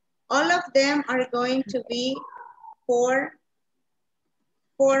 All of them are going to be for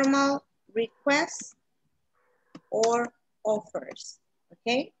formal requests or offers,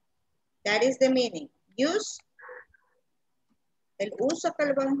 okay? That is the meaning. Use, el uso que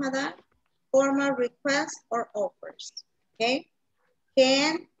le vamos a dar, formal requests or offers, okay?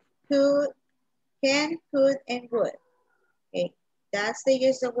 Can, could, and would, okay? That's the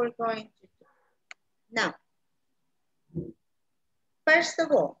use that we're going to do. Now, first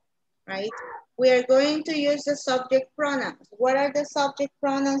of all, right, we are going to use the subject pronouns. What are the subject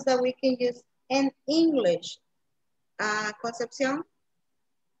pronouns that we can use in English? Concepcion?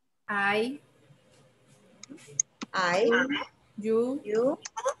 I, you,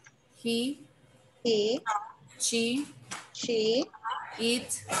 he, he, she, she,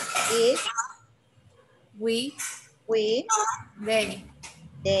 it, it, we, they.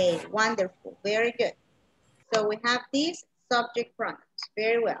 they. Wonderful. Very good. So we have these subject pronouns.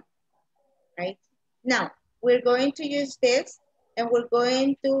 Very well. Right? Now, we're going to use this and we're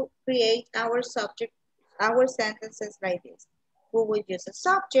going to create our subject, our sentences like this. We will use a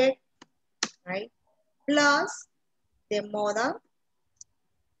subject, right? Plus the modal,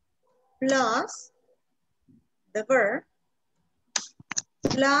 plus the verb,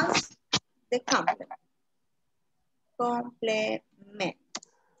 plus the complement. Complement.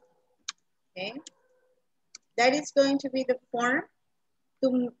 Okay? That is going to be the form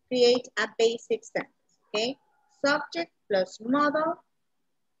to create a basic sentence. Okay? Subject plus modal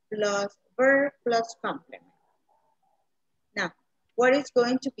plus verb plus complement. Now, what is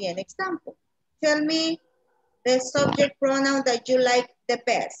going to be an example? Tell me the subject pronoun that you like the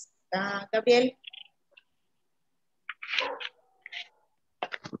best. Gabriel?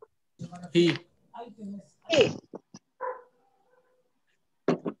 He. He.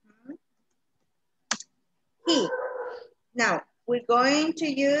 He. Now, we're going to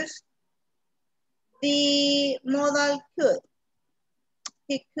use the modal could.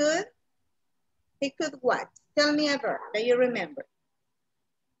 He could what? Tell me a verb that you remember.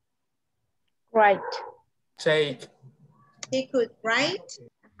 Right. Take. He could write.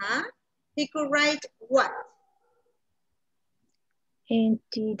 He could write what? In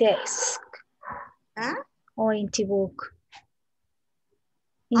the desk. Or in the book.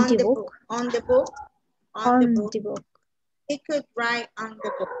 In the book. On the book. On the book. He could write on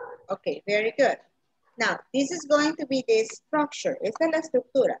the book. Okay, very good. Now, this is going to be the structure. Esta es la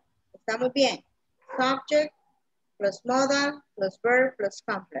estructura. Está muy bien. Subject plus modal plus verb plus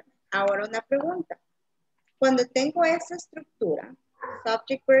complement. Ahora una pregunta. Cuando tengo esa estructura,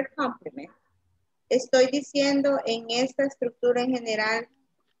 subject, verb, complement, estoy diciendo en esta estructura en general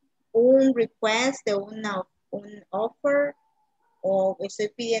un request de un offer o estoy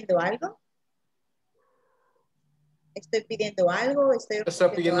pidiendo algo. Estoy pidiendo algo, Estoy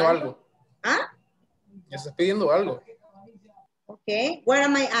pidiendo algo. ¿Ah? Estoy pidiendo algo. Okay, what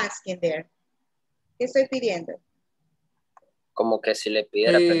am I asking there? ¿Qué estoy pidiendo? Como que si le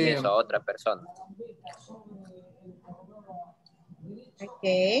pidiera permiso a otra persona.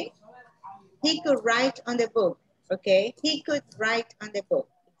 Okay. He could write on the book. Okay. He could write on the book.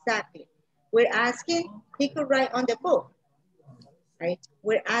 Exactly. We're asking, he could write on the book. Right?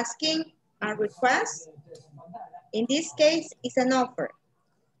 We're asking a request. In this case, it's an offer.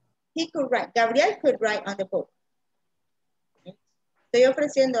 He could write, Gabriel could write on the book. Estoy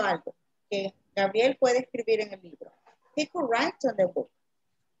ofreciendo algo que Gabriel puede escribir en el libro. He could write on the book.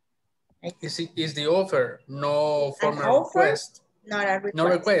 Right? Is the offer, no formal offer, request. Not a request. No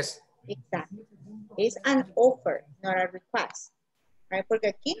request. Exactly. It's an offer, not a request. Right? Porque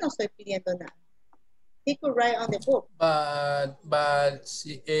aquí no estoy pidiendo nada. He could write on the book. But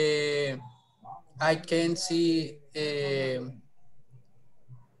I can see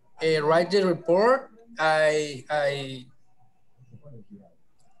write the report.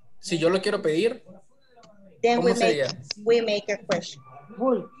 Si yo lo quiero pedir, then ¿cómo sería? We make a question.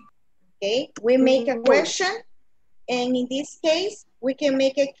 Okay, we make a question, and in this case, we can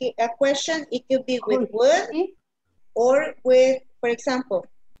make a question. It could be with would or with, for example,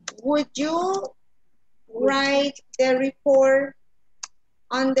 would you write the report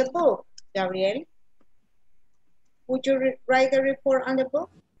on the book, Gabriel? Would you write the report on the book?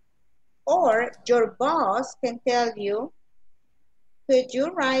 Or your boss can tell you, could you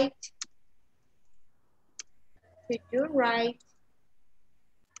write the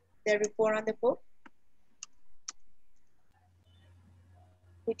report on the book?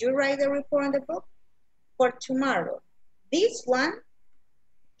 Could you write the report on the book for tomorrow? This one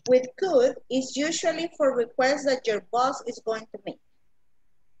with could is usually for requests that your boss is going to make.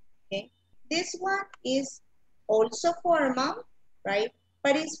 Okay, this one is also formal, right?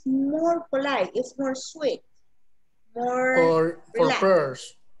 But it's more polite, it's more sweet, more for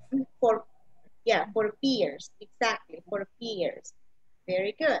peers. For peers, exactly, for peers.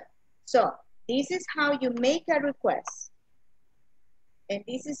 Very good. So this is how you make a request. And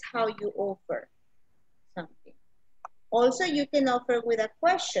this is how you offer something. Also, you can offer with a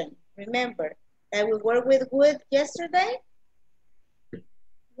question. Remember that we worked with would yesterday.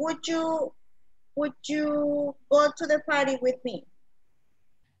 Would you go to the party with me?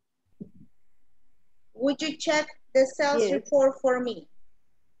 Would you check the sales report for me?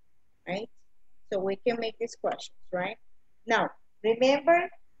 Right? So we can make these questions, right? Now, remember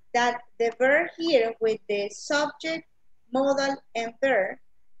that the verb here with the subject, modal, and verb,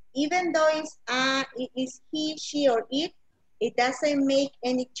 even though it is he, she, or it, It doesn't make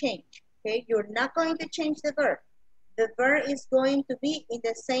any change, okay? You're not going to change the verb. The verb is going to be in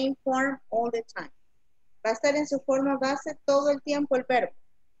the same form all the time. Va a estar en su forma base todo el tiempo el verbo.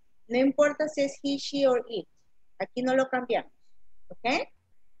 No importa si es he, she, or it. Aquí no lo cambiamos, ¿ok?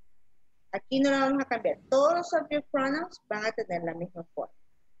 Aquí no lo vamos a cambiar. Todos los subject pronouns van a tener la misma forma.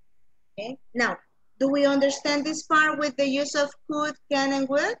 Okay? Now, do we understand this part with the use of could, can, and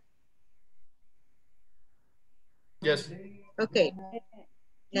would? Yes. Okay.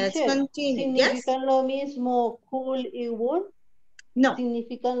 Let's Teacher, continue. Yes? ¿significan lo mismo cool y would? No.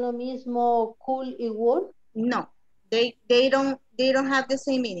 ¿Significan lo mismo cool y would? No. They don't have the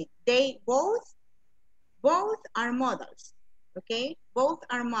same meaning. They both are modals. Okay? Both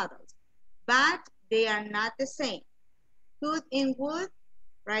are modals. But they are not the same. Could and would,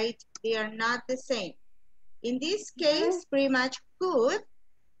 right? They are not the same. In this case, pretty much could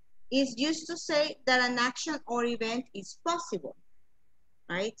is used to say that an action or event is possible,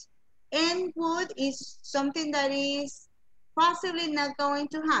 right? And would is something that is possibly not going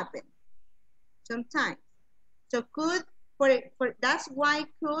to happen sometimes. So could, that's why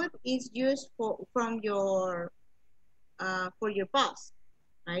could is used for your boss,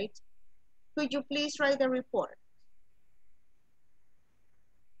 right? Could you please write a report?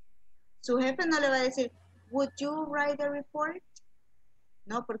 Su jefe no le va a decir, would you write a report?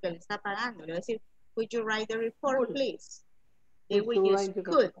 No, porque le está pagando. Le va a decir, would you write a report, please? They will use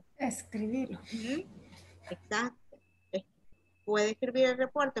could. Escribirlo. Exacto. ¿Puede escribir el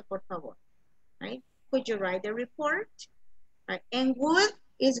reporte, por favor? Right? Could you write a report? Right. And would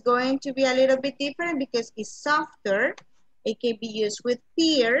is going to be a little bit different because it's softer. It can be used with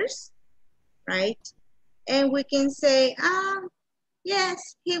peers, right? And we can say,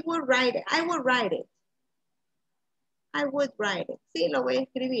 yes, he would write it. I would write it. I would write it. Sí, lo voy a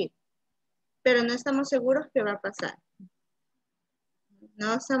escribir. Pero no estamos seguros que va a pasar.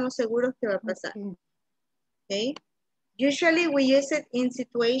 No estamos seguros que va a pasar. Okay? Usually we use it in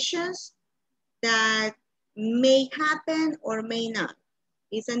situations that may happen or may not.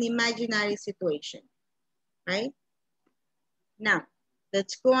 It's an imaginary situation, right? Now,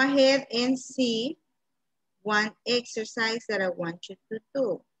 let's go ahead and see one exercise that I want you to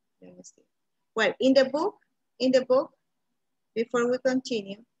do. Let me see. Well, in the book, before we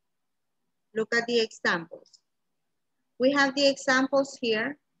continue, look at the examples. We have the examples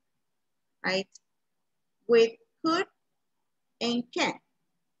here, right? With could and can,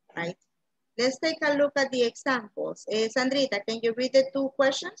 right? Let's take a look at the examples. Sandrita, can you read the two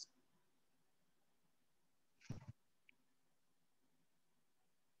questions?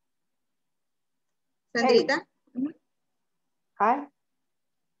 Sandrita? Hi.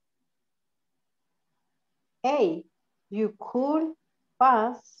 Hey, you could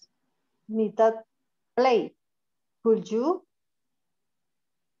pass me that plate. Could you?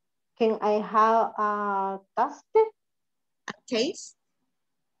 Can I have a taste? A taste?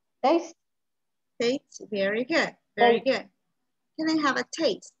 Taste. Taste, very good, very good. Can I have a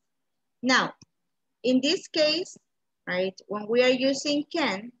taste? Now, in this case, right, when we are using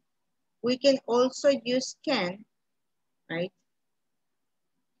can, we can also use can, right,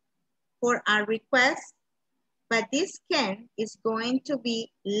 for our request, but this can is going to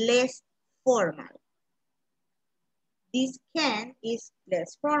be less formal. This can is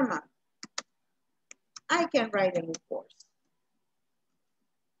less formal. I can write a report.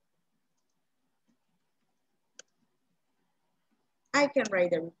 I can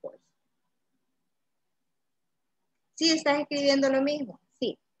write a report. Sí, estás escribiendo lo mismo,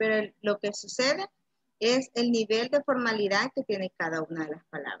 sí, pero lo que sucede es el nivel de formalidad que tiene cada una de las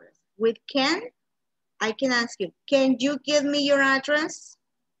palabras. With can, I can ask you, can you give me your address?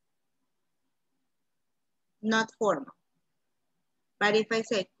 Not formal. But if I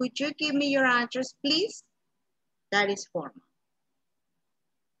say, could you give me your address, please? That is formal.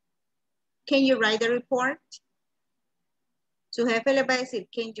 Can you write a report? Su jefe le va a decir,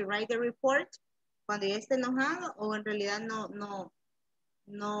 can you write a report? Cuando ya esté enojado o en realidad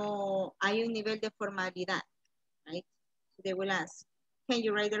no hay un nivel de formalidad, right? So they will ask, can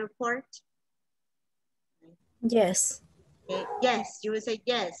you write a report? Yes. Okay. Yes, you will say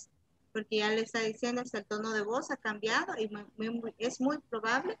yes, porque ya le está diciendo hasta el tono de voz ha cambiado y es muy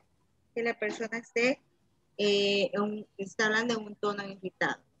probable que la persona está hablando en un tono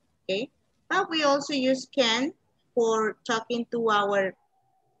irritado, okay? But we also use can for talking to our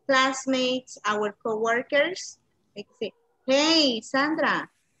classmates, our co-workers. Like say, hey, Sandra,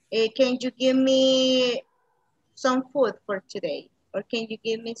 can you give me some food for today? Or can you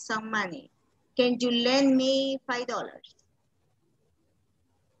give me some money? Can you lend me $5?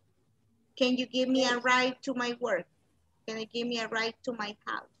 Can you give me a ride to my work? Can you give me a ride to my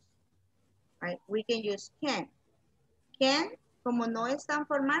house? Right? We can use can. Can, como no es tan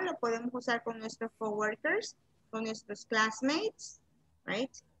formal, lo podemos usar con nuestros coworkers, con nuestros classmates, right?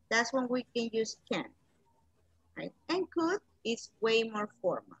 That's when we can use can, right? And could is way more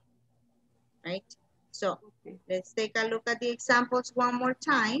formal, right? So let's take a look at the examples one more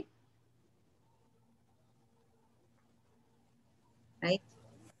time, right?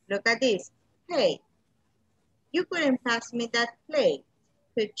 Look at this. Hey, you couldn't pass me that plate,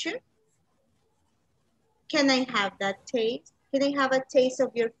 could you? Can I have that taste? Can I have a taste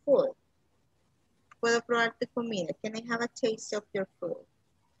of your food? Puedo probar tu comida. Can I have a taste of your food?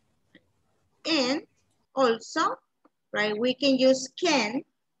 And also, right, we can use can,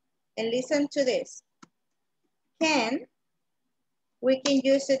 and listen to this. Can, we can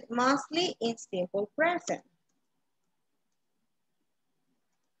use it mostly in simple present.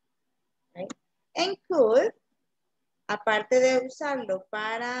 Right? And could, aparte de usarlo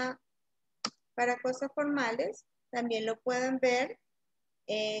para cosas formales, también lo pueden ver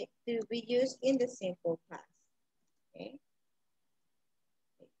to be used in the simple past. Okay?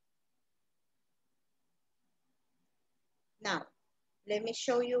 Now, let me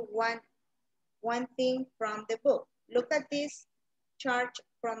show you one thing from the book. Look at this chart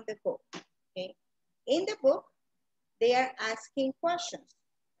from the book. Okay? In the book, they are asking questions,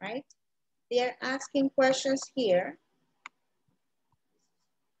 right? They are asking questions here.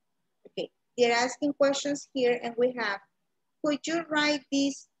 Okay, they're asking questions here, and we have, could you write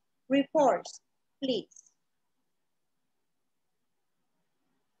these reports, please?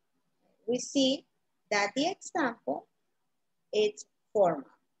 We see that the example, it's formal,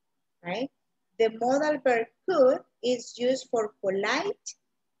 right? The modal verb could is used for polite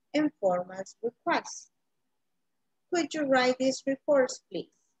and formal requests. Could you write these reports, please?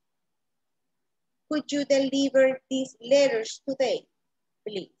 Could you deliver these letters today,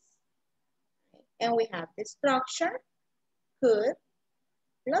 please? And we have the structure, could,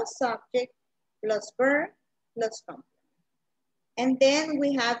 plus subject, plus verb, plus complement. And then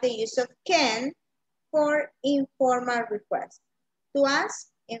we have the use of can for informal requests. To ask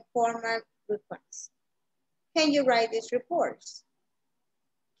informal requests. Can you write these reports?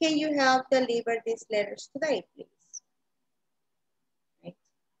 Can you help deliver these letters today, please? Right.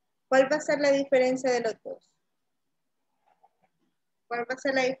 ¿Cuál va a ser la diferencia de los dos? ¿Cuál va a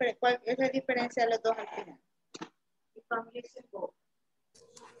ser la diferencia? ¿Cuál es la diferencia de los dos al final? If I'm using both.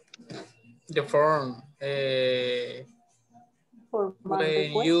 The form.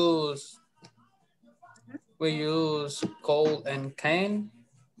 We use could and can.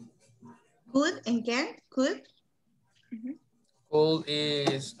 Could and can? Could? Could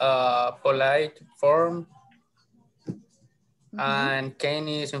is a polite form. And can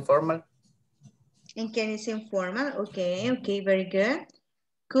is informal. And can is informal. Okay, okay, very good.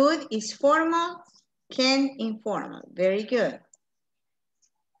 Could is formal, can informal. Very good.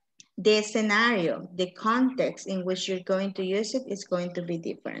 The scenario, the context in which you're going to use it is going to be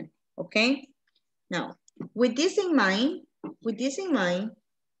different. Okay? Now, with this in mind,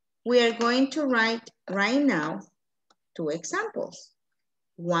 we are going to write right now 2 examples.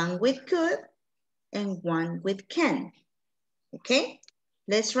 One with could and one with can. Okay?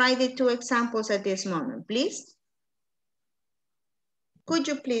 Let's write the 2 examples at this moment, please. Could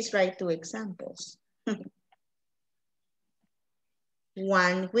you please write 2 examples?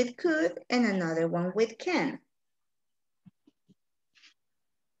 One with could and another one with can.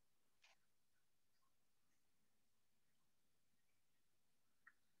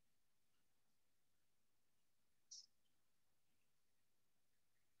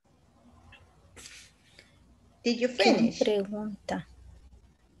 Did you finish? ¿Qué pregunta?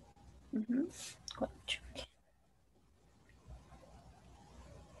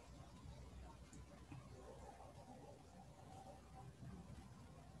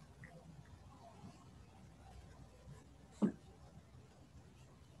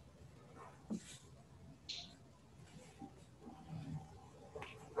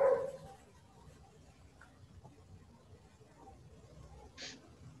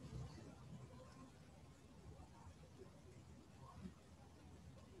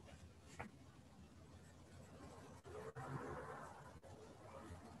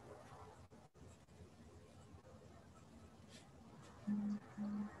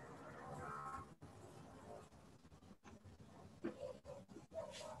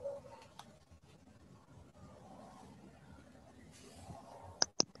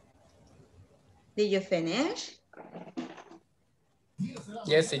 Did you finish?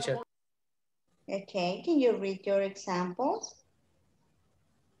 Yes, teacher. Okay, can you read your examples?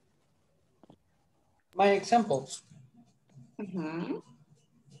 My examples.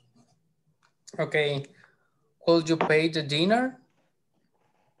 Okay. Could you pay the dinner?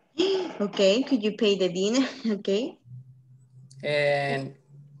 Okay, could you pay the dinner? Okay. And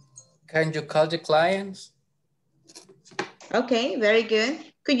can you call the clients? Okay, very good.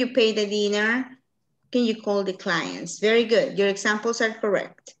 Could you pay the dinner? Can you call the clients? Very good. Your examples are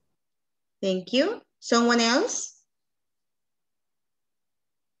correct. Thank you. Someone else?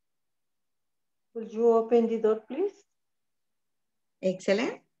 Could you open the door, please?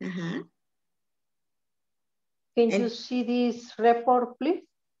 Excellent. Can you see this report, please?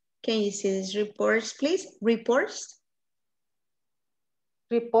 Can you see these reports, please? Reports?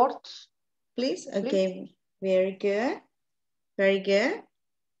 Reports. Please? Okay, very good. Very good.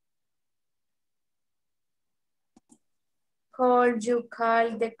 Could you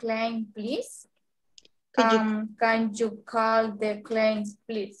call the client, please? Can you call the clients,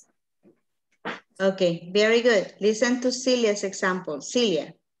 please? Okay, very good. Listen to Celia's example.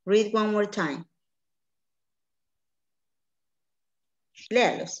 Celia, read one more time.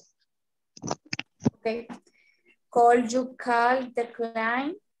 Léalos. Okay. Could you call the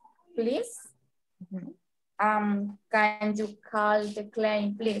client, please? Can you call the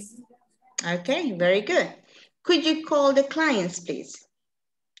client, please? Okay, very good. Could you call the clients, please?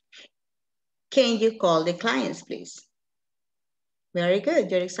 Can you call the clients, please? Very good.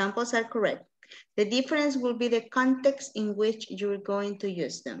 Your examples are correct. The difference will be the context in which you're going to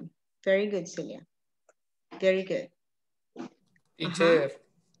use them. Very good, Celia. Very good. Teacher.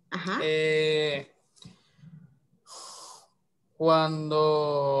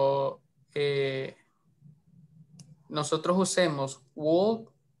 Cuando nosotros usemos would,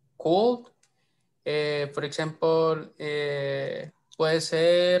 could, por ejemplo, puede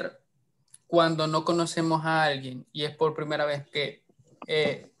ser cuando no conocemos a alguien y es por primera vez que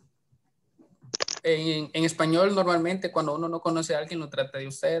en español normalmente cuando uno no conoce a alguien lo trata de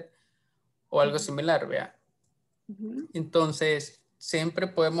usted o algo similar, ¿vea? Entonces, siempre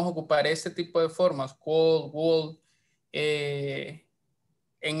podemos ocupar este tipo de formas, could, would, en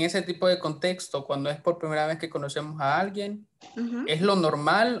ese tipo de contexto, cuando es por primera vez que conocemos a alguien, ¿es lo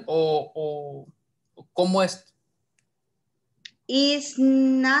normal o cómo es? It's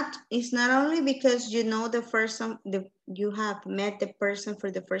not only because you know the person, you have met the person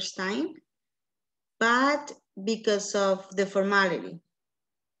for the first time, but because of the formality.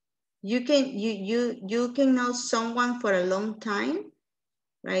 You can know someone for a long time,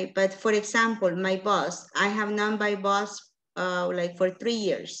 right? But for example, my boss, I have known my boss like for 3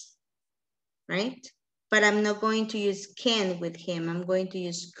 years, right? But I'm not going to use can with him. I'm going to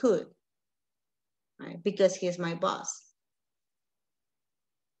use could, right? Because he's my boss,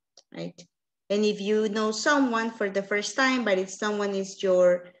 right? And if you know someone for the first time, but if someone is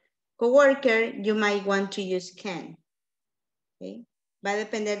your coworker, you might want to use can, okay? Va a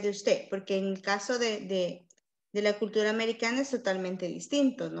depender de usted, porque en el caso de la cultura americana es totalmente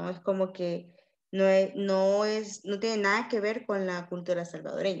distinto, ¿no? Es como que no tiene nada que ver con la cultura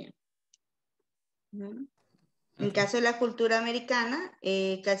salvadoreña. En el caso de la cultura americana,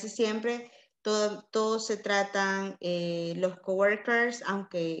 casi siempre todos se tratan, los coworkers,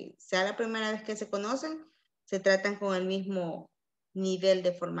 aunque sea la primera vez que se conocen, se tratan con el mismo nivel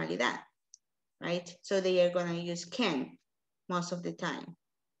de formalidad, right? So they are going to use can most of the time,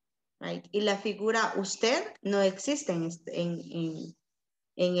 right? Y la figura usted no existe en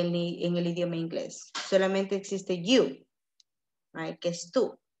el idioma inglés. Solamente existe you, right? Que es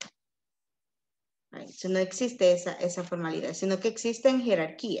tú. Right? So no existe esa formalidad, sino que existen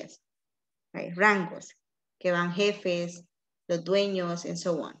jerarquías, right? Rangos, que van jefes, los dueños, and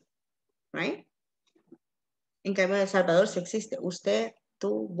so on, right? En cambio, en El Salvador sí existe usted,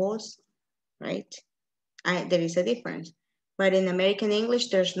 tú, vos, right? There is a difference. But in American English,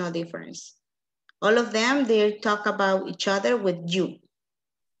 there's no difference. All of them, they talk about each other with you.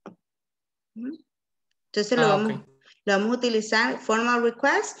 Entonces lo vamos a utilizar formal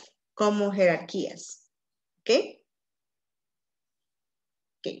request como jerarquías. ¿Ok?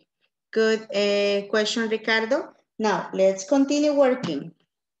 Okay. Good question, Ricardo. Now, let's continue working.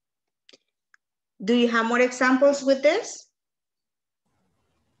 Do you have more examples with this?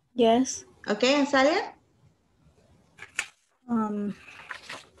 Yes. Okay, Ansalia?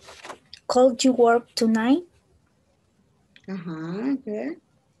 Could you work tonight? Okay.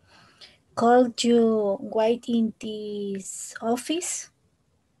 Could you wait in this office?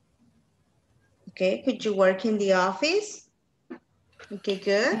 Okay, could you work in the office? Okay,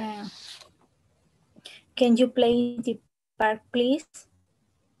 good. Can you play in the park, please?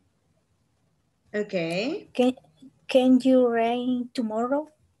 Okay. Can you rain tomorrow?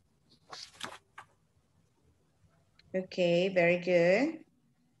 Okay, very good.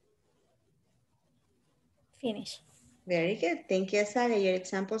 Finish. Very good. Thank you, Azalia. Your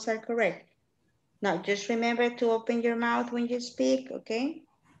examples are correct. Now, just remember to open your mouth when you speak, okay?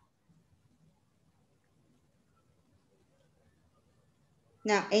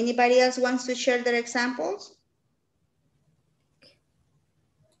 Now, anybody else wants to share their examples?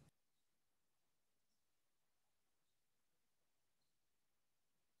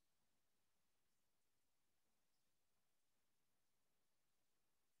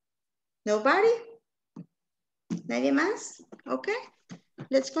 Nobody? Nadie más? Okay,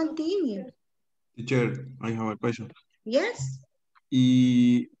 let's continue. Teacher, I have a question. Yes.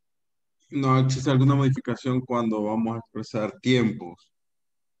 ¿Y no existe alguna modificación cuando vamos a expresar tiempos?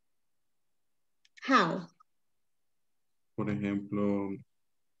 How? Por ejemplo,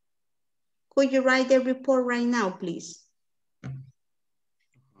 Could you write the report right now, please? Could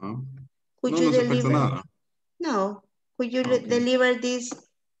no, you no se afecta deliver? nada. No. Could you Okay. deliver this,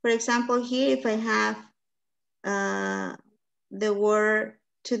 for example, here, if I have the word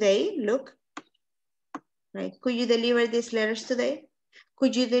today, look, right? Could you deliver these letters today?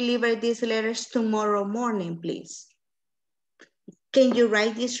 Could you deliver these letters tomorrow morning, please? Can you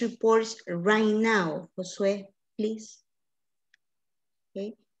write these reports right now, Josue, please?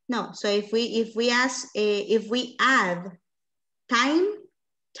 Okay. No, so if we add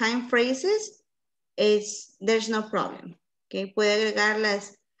time phrases, there's no problem. Okay, puede agregar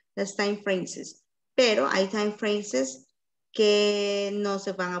las time phrases, pero hay time phrases que no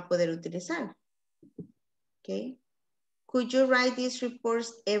se van a poder utilizar. Okay. Could you write these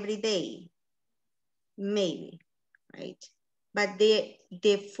reports every day? Maybe, right? But the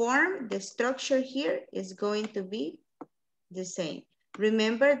form, the structure here is going to be the same.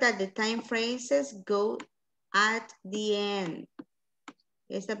 Remember that the time phrases go at the end.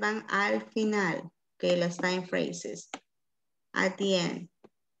 Estas van al final, okay, las time phrases. At the end,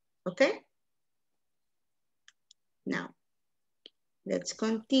 okay? Now, let's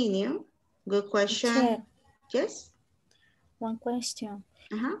continue. Good question. Teacher. Yes? One question.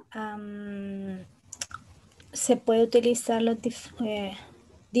 Uh-huh. ¿Se puede utilizar los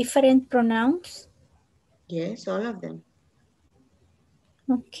different pronouns? Yes, all of them.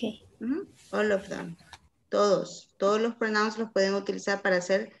 Okay. All of them. Todos los pronouns los pueden utilizar para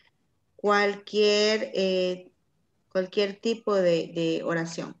hacer cualquier tipo de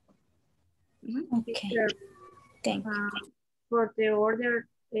oración. Okay. Thank you. For the order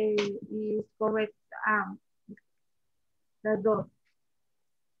is correct. Las dos.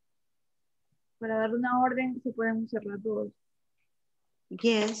 Para dar una orden se pueden usar las dos.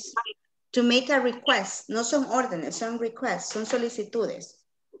 Yes. To make a request. No son órdenes, son requests, son solicitudes.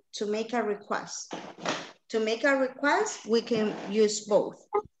 To make a request. To make a request, we can use both.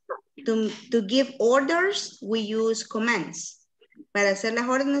 To give orders, we use commands. Para hacer las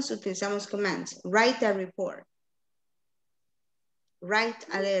órdenes, utilizamos commands. Write a report. Write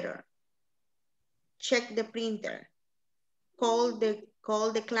a letter. Check the printer. Call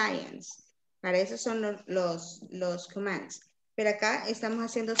the clients. Para eso son los commands. Pero acá estamos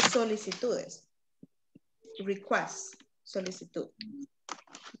haciendo solicitudes. Requests, solicitud.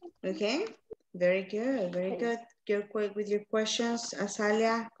 Okay, very good, very good. You're quick with your questions.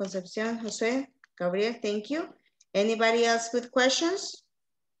 Azalia, Concepcion, Jose, Gabriel, thank you. Anybody else with questions?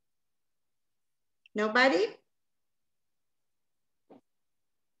 Nobody?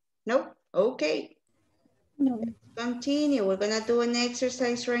 Nope, okay. No. Continue, we're gonna do an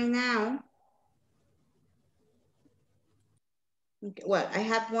exercise right now. Okay, well, I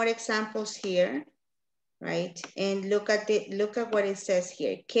have more examples here, right? And look at what it says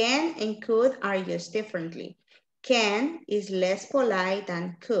here. Can and could are used differently. Can is less polite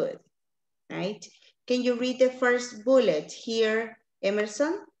than could, right? Can you read the first bullet here,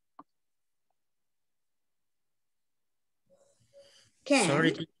 Emerson?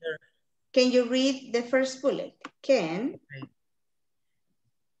 Sorry, teacher. Can you read the first bullet? Can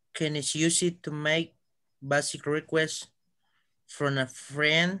is used to make basic requests from a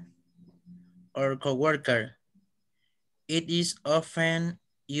friend or coworker. It is often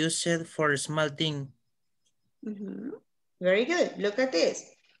used for small things. Very good. Look at this.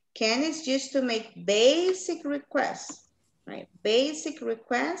 Can is used to make basic requests, right? Basic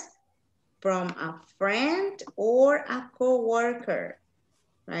requests from a friend or a coworker,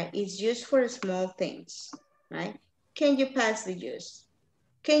 right? It's used for small things, right? Can you pass the juice?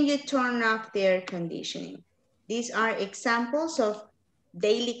 Can you turn off the air conditioning? These are examples of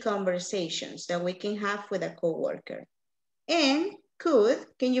daily conversations that we can have with a coworker. And could,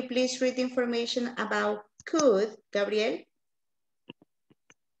 can you please read information about could, Gabriel?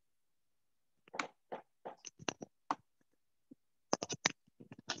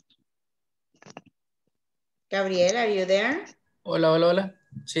 Gabriel, are you there? Hola, hola, hola.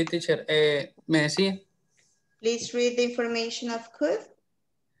 Sí, teacher. Me decía. Please read the information of could.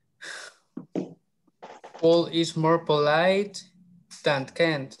 Could is more polite than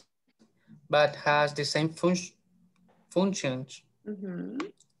can't, but has the same functions.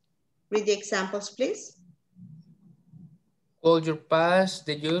 Read the examples, please. Could you pass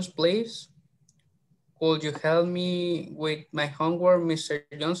the juice, please? Could you help me with my homework, Mr.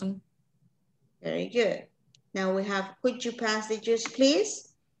 Johnson? Very good. Now we have, could you pass the juice,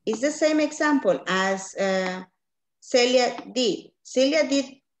 please? It's the same example as Celia did. Celia did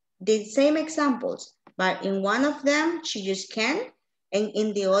the same examples, but in one of them, she used can, and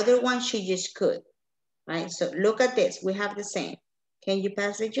in the other one, she just could, right? So look at this. We have the same. Can you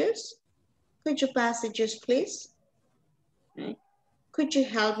pass the juice? Could you pass the juice, please? Right. Could you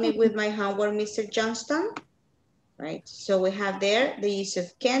help me with my homework, Mr. Johnston? Right, so we have there the use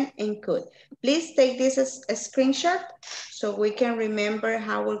of can and could. Please take this as a screenshot so we can remember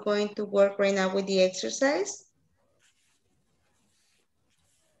how we're going to work right now with the exercise.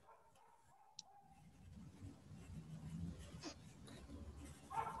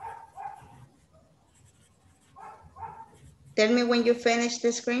 Tell me when you finish the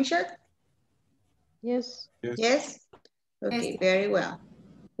screenshot. Yes. Yes? Okay, very well.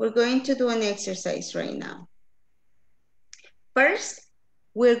 We're going to do an exercise right now. First,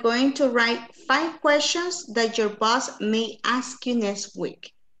 we're going to write 5 questions that your boss may ask you next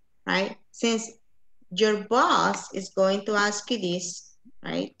week, right? Since your boss is going to ask you this,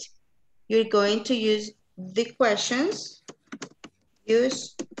 right? You're going to use the questions,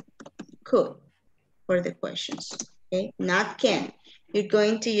 use could for the questions, okay? Not can. You're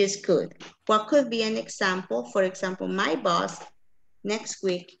going to use could. What could be an example? For example, my boss next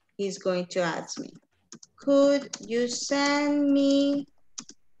week is going to ask me, could you send me,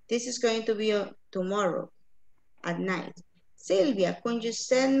 this is going to be tomorrow at night. Sylvia, could you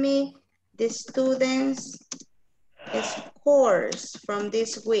send me the students' scores from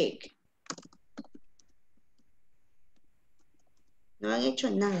this week? No han hecho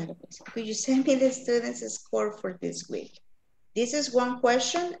nada. Could you send me the students' score for this week? This is one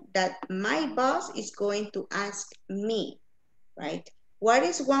question that my boss is going to ask me, right? What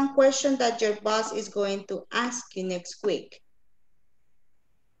is one question that your boss is going to ask you next week?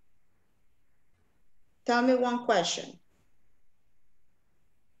 Tell me one question.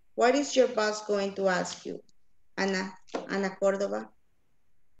 What is your boss going to ask you? Ana Córdoba?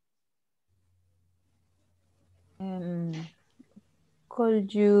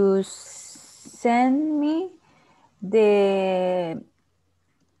 Could you send me the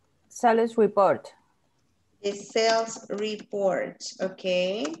sales report? The sales reports,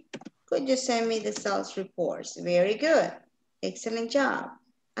 okay. Could you send me the sales reports? Very good. Excellent job.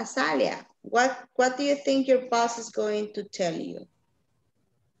 Azalia, what do you think your boss is going to tell you?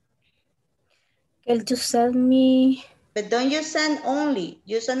 Could you send me? But don't use send only.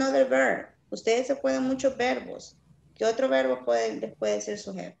 Use another verb. Ustedes se pueden muchos verbos. ¿Qué otro verbo les puede decir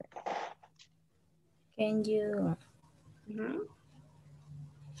su jefe? Can you?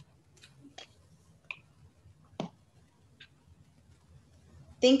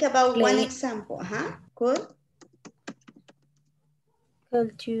 Think about one example. Could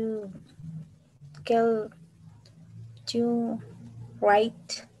you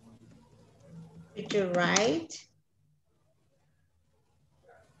write? Could you write?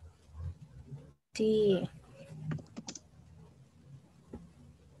 The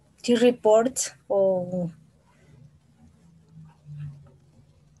report or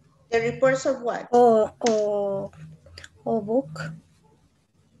the reports of what? Or book.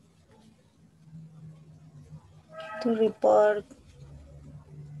 To report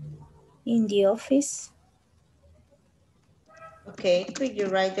in the office. Okay, could you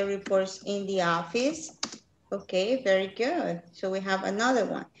write the reports in the office? Okay, very good. So we have another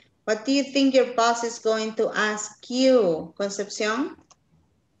one. What do you think your boss is going to ask you, Concepcion?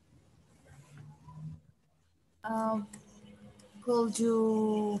 Could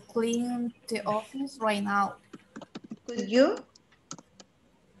you clean the office right now? Could you?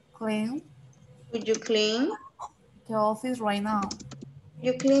 Clean. Could you clean? The office right now.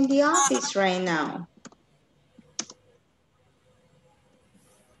 You clean the office right now.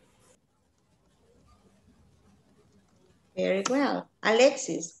 Very well.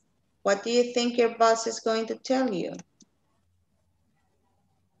 Alexis, what do you think your boss is going to tell you?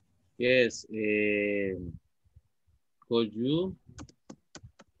 Yes. Could you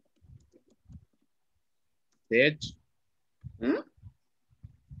teach?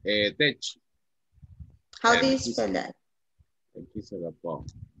 Teach. How do you spell that? Aquí se la pongo.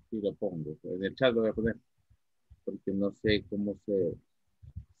 Aquí lo pongo. En el chat lo voy a poner. porque no sé cómo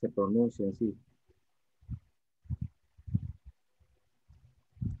se pronuncia en sí.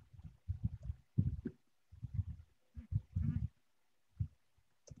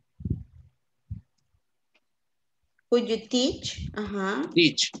 Would you teach?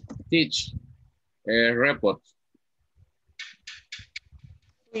 Teach. Report.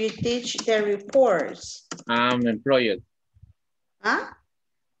 Would you teach the reports? I'm employed. Huh?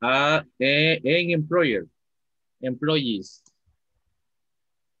 An employer. Employees.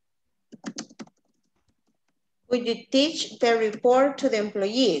 Would you teach the report to the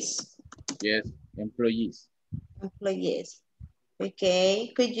employees? Yes, employees. Employees.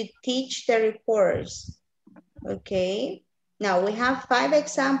 Okay. Could you teach the reports? Okay. Now we have 5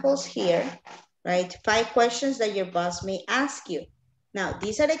 examples here, right? 5 questions that your boss may ask you. Now,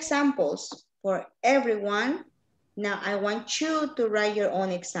 these are examples for everyone. Now, I want you to write your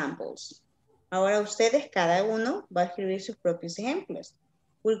own examples. Ahora ustedes, cada uno, va a escribir sus propios ejemplos.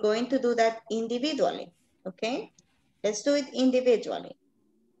 We're going to do that individually, okay? Let's do it individually.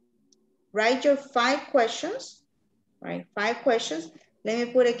 Write your 5 questions, right? 5 questions. Let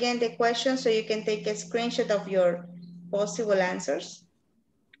me put again the questions so you can take a screenshot of your possible answers,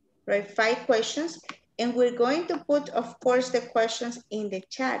 right? 5 questions. And we're going to put, of course, the questions in the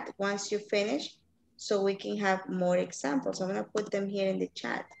chat once you finish so we can have more examples. I'm gonna put them here in the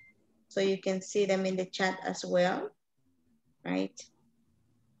chat so you can see them in the chat as well, right?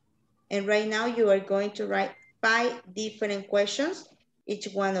 And right now you are going to write 5 different questions, each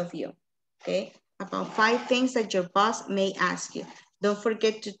one of you, okay? About 5 things that your boss may ask you. Don't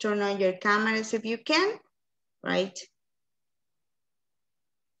forget to turn on your cameras if you can, right?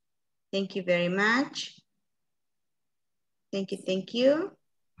 Thank you very much. Thank you, thank you.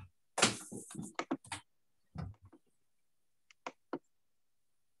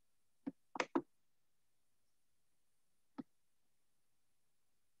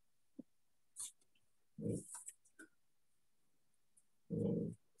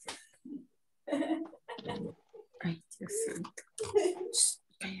 Ay, Dios santo.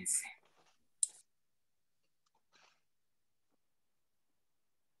 Cállense.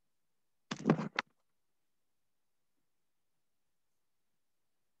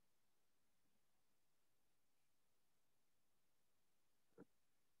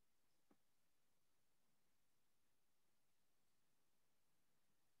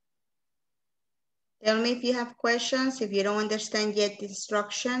 Tell me if you have questions. If you don't understand yet the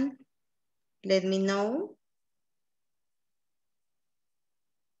instruction, let me know.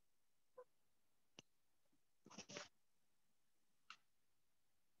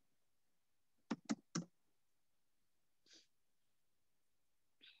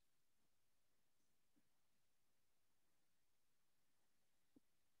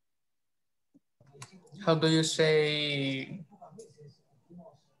 How do you say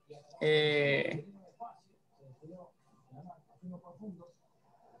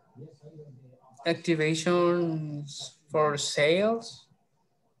activations for sales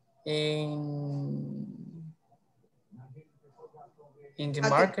in the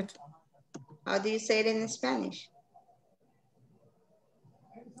market? How do you say it in Spanish?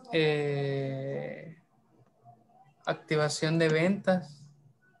 Activación de ventas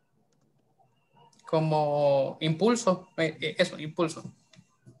como impulso, eso, impulso.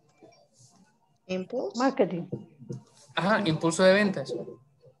 Impulse? Marketing. Ajá, impulso de ventas.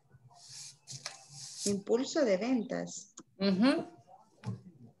 Impulso de ventas.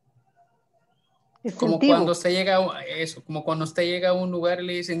 Como cuando usted llega a eso, como cuando usted llega a un lugar y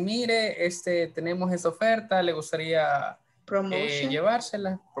le dicen, mire, tenemos esta oferta, le gustaría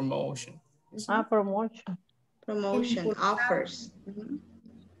llevársela. Promotion. Promotion. Promotion, Impulsar. offers.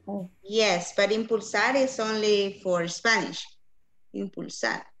 Yes, but impulsar is only for Spanish.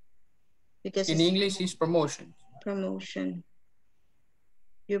 Impulsar. Because in English is promotion. Promotion.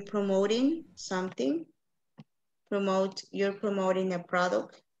 You're promoting something. You're promoting a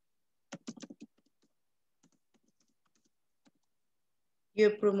product.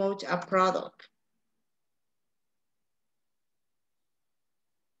 You promote a product.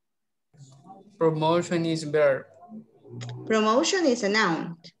 Promotion is verb. Promotion is a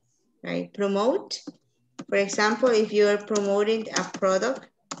noun, right? Promote, for example, if you are promoting a product,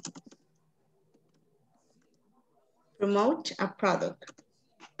 promote a product,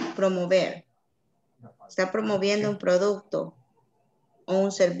 promover. Está promoviendo un producto o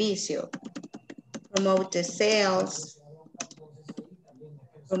un servicio. Promote the sales,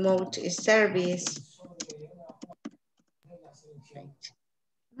 promote a service.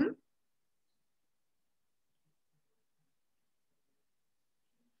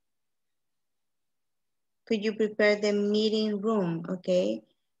 Could you prepare the meeting room? Okay.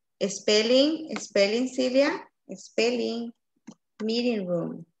 Spelling, Celia. Spelling, meeting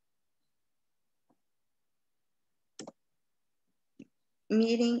room.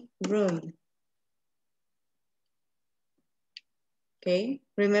 Meeting room. Okay.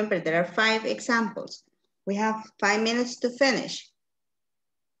 Remember, there are 5 examples. We have 5 minutes to finish.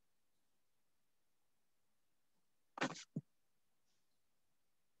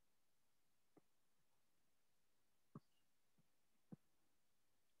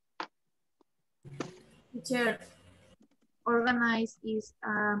 Teacher, organize is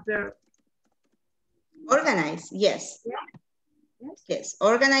a verb. Organize, yes. Yeah. Yes. Yes,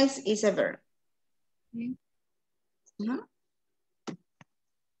 organize is a verb. Okay.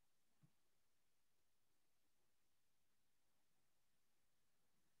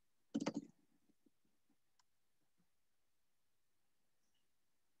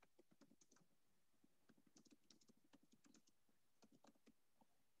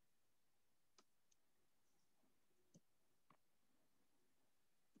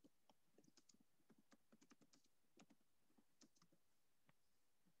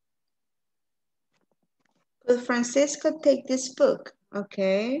 Could Francisco take this book?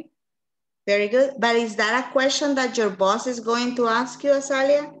 Okay, very good. But is that a question that your boss is going to ask you,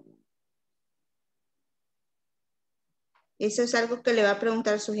 Azalia? ¿Eso es algo que le va a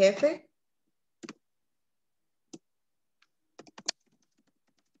preguntar su jefe?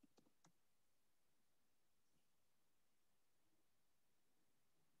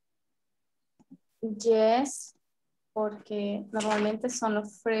 Yes, porque normalmente son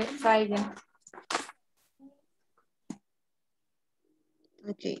los Friday.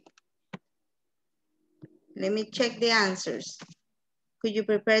 Okay. Let me check the answers. Could you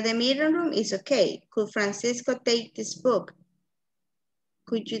prepare the meeting room? It's okay. Could Francisco take this book?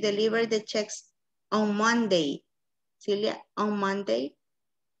 Could you deliver the checks on Monday? Celia, on Monday?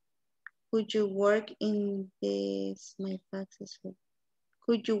 Could you work in this, my taxes?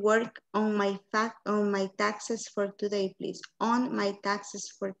 Could you work on my taxes for today, please? On my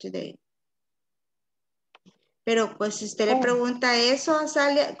taxes for today. Pero pues si usted le pregunta eso a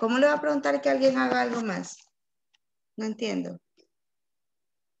Salia, ¿cómo le va a preguntar que alguien haga algo más? No entiendo.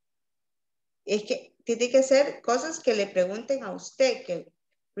 Es que tiene que ser cosas que le pregunten a usted, que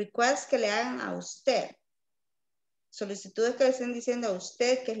requests que le hagan a usted. Solicitudes que le estén diciendo a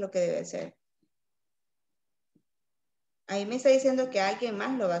usted qué es lo que debe hacer. Ahí me está diciendo que alguien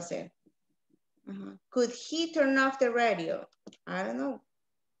más lo va a hacer. Could he turn off the radio? I don't know.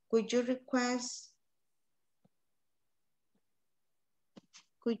 Could you request?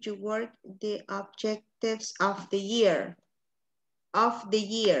 Could you work the objectives of the year? Of the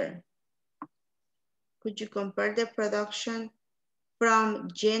year. Could you compare the production from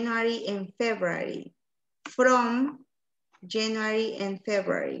January and February? From January and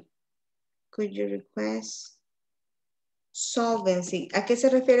February. Could you request solvency? ¿A qué se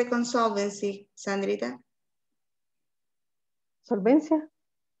refiere con solvency, Sandrita? Solvencia.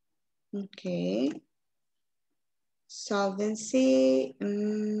 Okay. Solvency.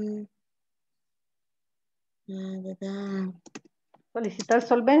 Solicitar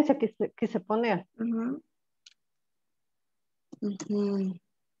solvencia que se pone.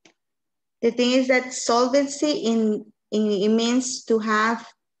 The thing is that solvency it means to have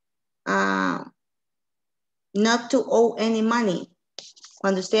not to owe any money.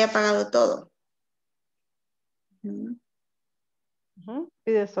 Cuando usted ha pagado todo.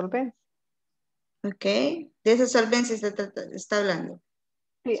 Pide solvencia. Ok. De esa solvencia está hablando.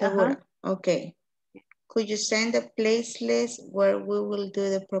 Sí, ¿Segura? Ok. Could you send a playlist where we will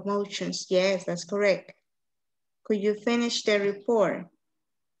do the promotions? Yes, that's correct. Could you finish the report?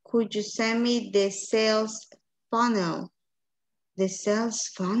 Could you send me the sales funnel? The sales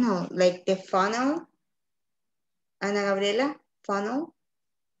funnel, like the funnel? Ana Gabriela, funnel?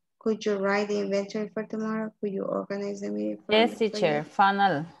 Could you write the inventory for tomorrow? Could you organize the meeting for Yes, teacher,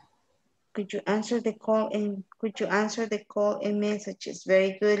 funnel. Could you answer the call and messages?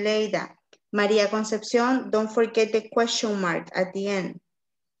 Very good, Leida. Maria Concepcion, don't forget the question mark at the end.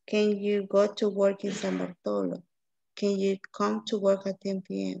 Can you go to work in San Bartolo? Can you come to work at 10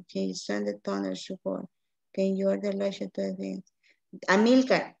 p.m.? Can you send the toners report? Can you order lunch to advance?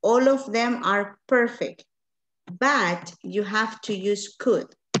 Amilcar, all of them are perfect, but you have to use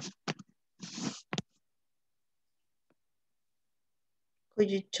could.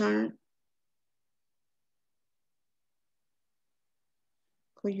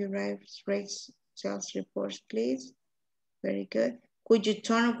 Could you write sales reports, please? Very good. Could you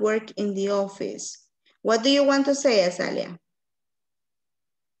turn work in the office? What do you want to say, Azalia?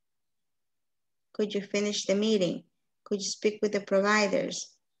 Could you finish the meeting? Could you speak with the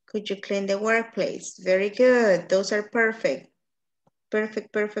providers? Could you clean the workplace? Very good. Those are perfect.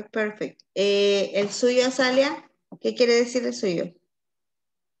 Perfect, perfect, perfect. ¿El suyo, Azalia? ¿Qué quiere decir el suyo?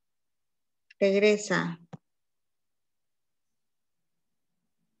 Regresa.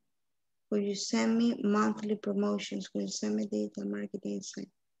 Could you send me monthly promotions? Could you send me data marketing insight?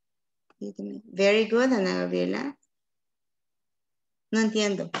 Very good, Ana Gabriela. No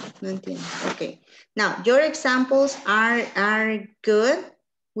entiendo. Okay. Now, your examples are good.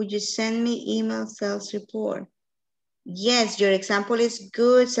 Would you send me email sales report? Yes, your example is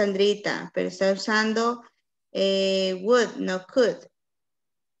good, Sandrita, pero está usando would, no could.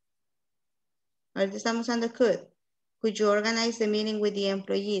 Ahorita estamos usando could. Could you organize the meeting with the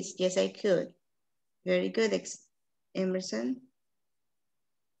employees? Yes, I could. Very good, Emerson.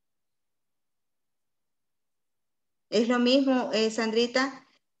 Es lo mismo, Sandrita.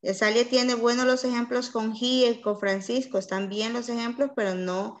 Salia tiene buenos los ejemplos con he, con Francisco. Están bien los ejemplos, pero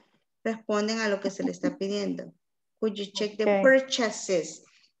no responden a lo que se le está pidiendo. Could you check the purchases?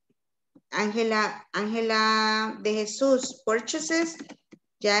 Ángela de Jesús, purchases,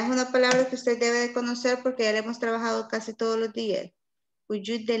 ya es una palabra que usted debe de conocer porque ya la hemos trabajado casi todos los días. Could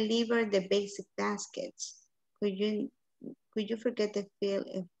you deliver the basic baskets? Could you forget to fill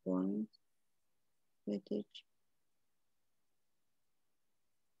a form?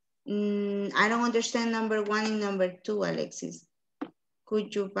 I don't understand number 1 and number 2, Alexis.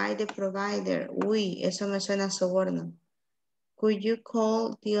 Could you buy the provider? Uy, eso me suena a soborno. Could you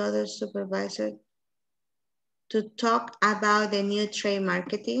call the other supervisor to talk about the new trade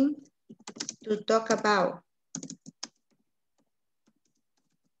marketing? To talk about.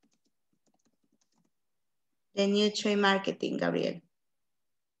 The new trade marketing, Gabriel.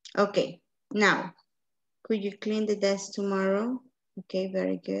 Okay, now, could you clean the desk tomorrow? Okay,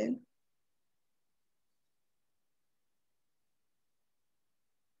 very good.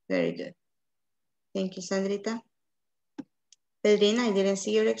 Very good. Thank you, Sandrita. Pedrina, I didn't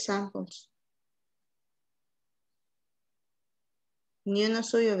see your examples. Ni uno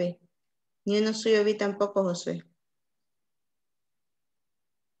suyo vi. Ni uno suyo vi tampoco, Josué.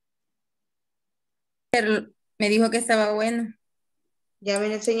 Pero me dijo que estaba bueno. Ya me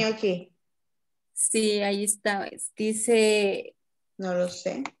lo enseñó aquí. Sí, ahí está. Dice... No lo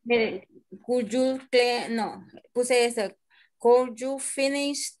sé. Could you clean, no, puse eso. Could you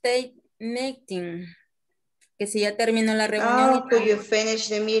finish the meeting? Que si ya terminó la reunión. Oh, could you finish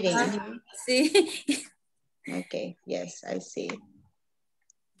the meeting? Sí. Okay, yes, I see.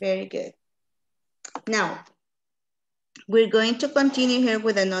 Very good. Now, we're going to continue here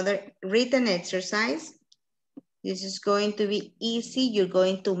with another written exercise. This is going to be easy. You're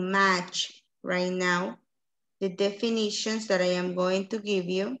going to match right now the definitions that I am going to give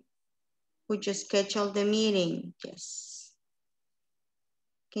you. Would you schedule the meeting? Yes.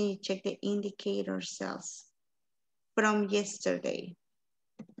 Can you check the indicator cells from yesterday?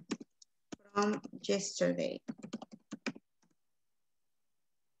 From yesterday.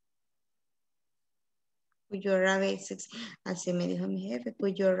 Could you arrive at 6? Así me dijo mi jefe.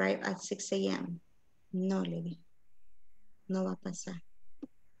 Could you arrive at 6 a.m.? No, le dije. No va a pasar.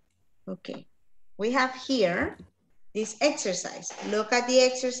 Okay. We have here this exercise. Look at the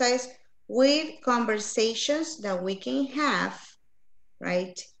exercise with conversations that we can have,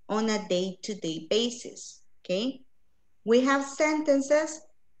 right, on a day-to-day basis, okay? We have sentences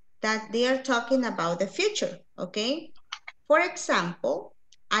that they are talking about the future, okay? For example,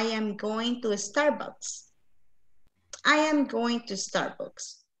 I am going to Starbucks. I am going to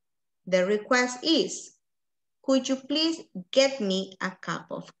Starbucks. The request is, could you please get me a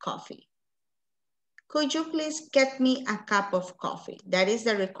cup of coffee? Could you please get me a cup of coffee? That is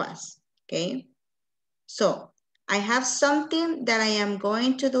the request, okay? So I have something that I am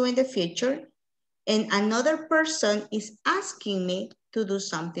going to do in the future and another person is asking me to do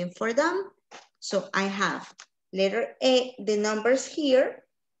something for them. So I have letter A, the numbers here,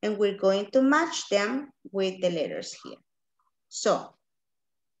 and we're going to match them with the letters here. So,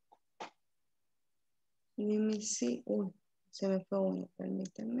 let me see. Oh, se me fue uno,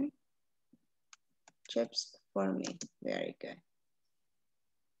 permítanme. Chips for me, very good.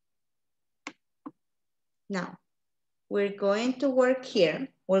 Now, we're going to work here.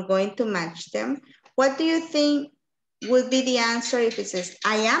 We're going to match them. What do you think would be the answer if it says,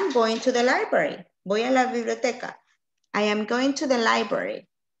 I am going to the library? Voy a la biblioteca. I am going to the library.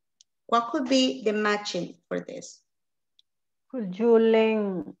 What could be the matching for this? Could you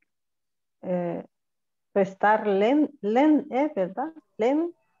lend, prestar, ¿verdad?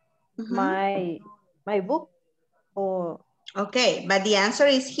 Lend my book? Or... Okay, but the answer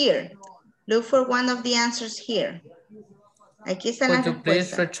is here. Look for one of the answers here. Aquí están las Could you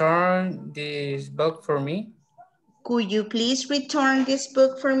please respuestas. return this book for me? Could you please return this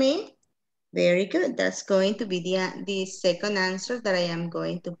book for me? Very good. That's going to be the second answer that I am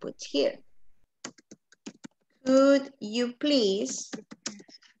going to put here. Could you please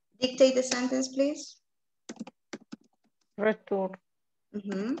dictate the sentence, please? Return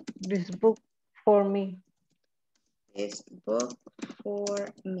this book for me. This book for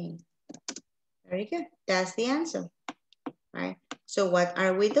me. Very good. That's the answer. Right. So what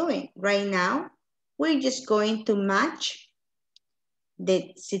are we doing? Right now, we're just going to match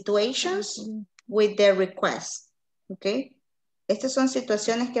the situations with the request. Okay. Estas son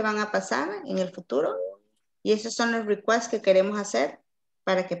situaciones que van a pasar en el futuro y esos son los requests que queremos hacer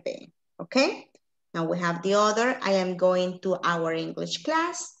para que peguen. Okay. Now we have the other. I am going to our English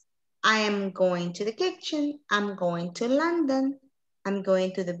class. I am going to the kitchen. I'm going to London. I'm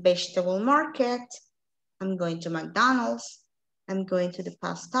going to the vegetable market. I'm going to McDonald's. I'm going to the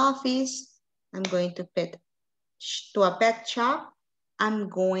post office. I'm going to a pet shop. I'm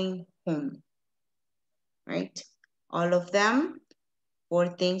going home. Right? All of them for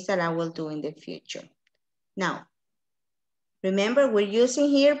things that I will do in the future. Now, remember we're using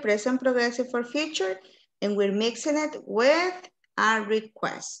here present progressive for future and we're mixing it with a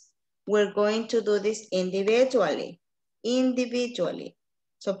request. We're going to do this individually.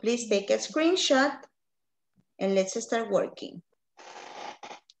 So please take a screenshot and let's start working.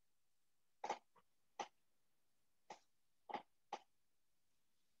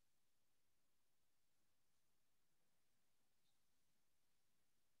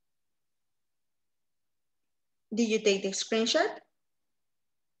 Did you take the screenshot?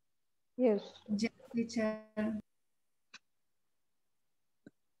 Yes. Yes, teacher.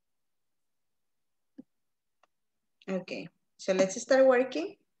 Okay, so let's start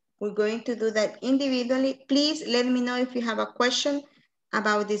working. We're going to do that individually. Please let me know if you have a question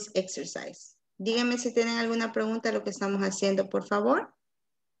about this exercise. Díganme si tienen alguna pregunta de lo que estamos haciendo, por favor.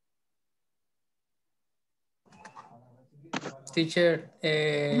 Teacher,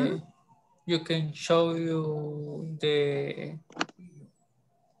 you can show you the...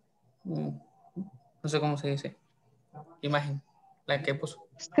 No sé cómo se dice. Imagen. La que puso.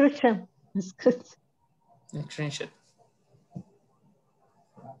 Screenshot. Screenshot.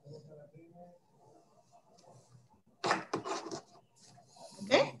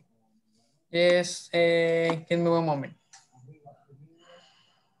 Okay. Yes, give me one moment.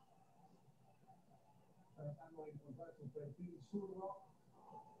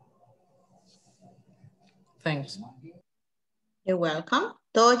 Thanks. You're welcome.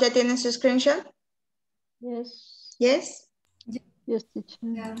 ¿Todos ya tienen su screenshot? Yes. Yes? Yes, teacher.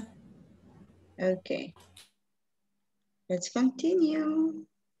 Yeah. Okay. Let's continue.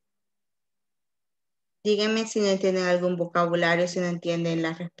 Díganme si no entienden algún vocabulario, si no entienden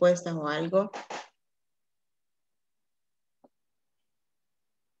las respuestas o algo.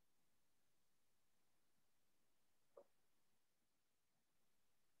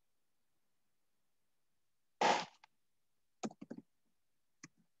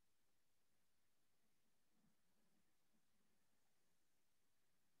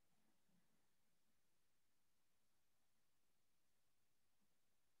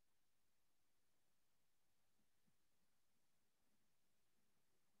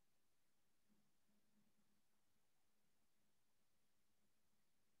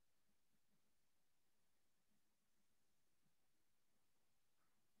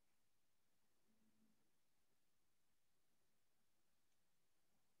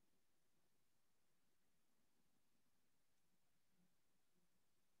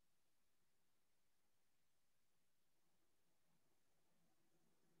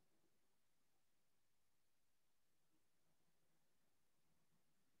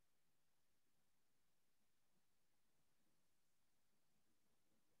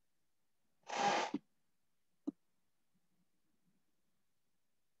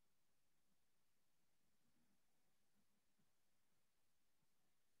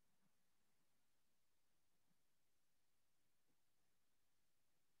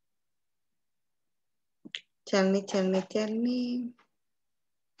 Tell me.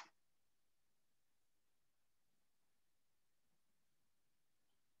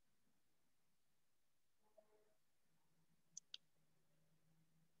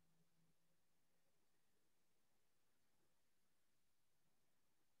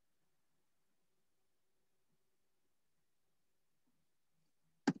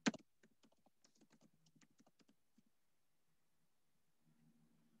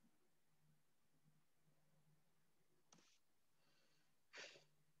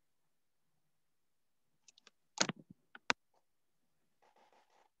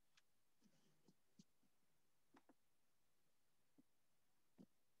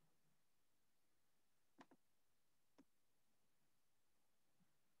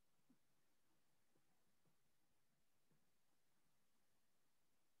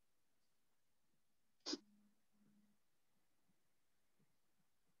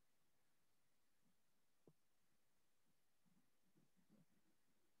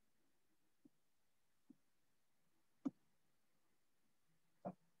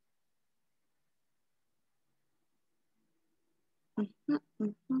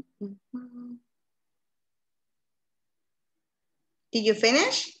 Did you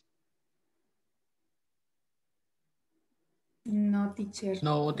finish? No, teacher.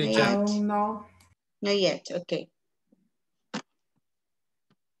 No, Not yet. No. Not yet, okay.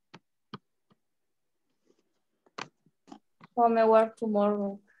 Homework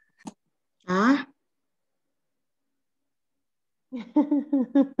tomorrow. Ah.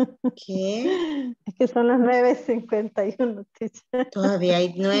 ¿Qué? Es que son las 9:51, teacher. Todavía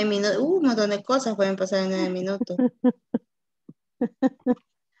hay 9 minutos. Un montón de cosas pueden pasar en 9 minutos.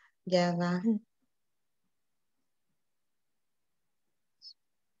 Ya va.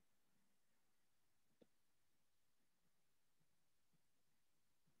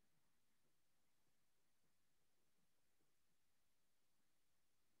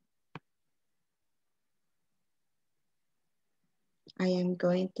 I am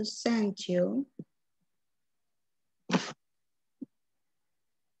going to send you.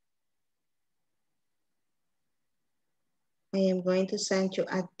 I am going to send you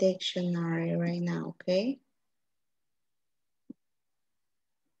a dictionary right now, okay?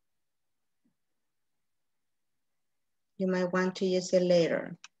 You might want to use it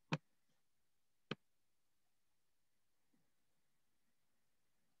later.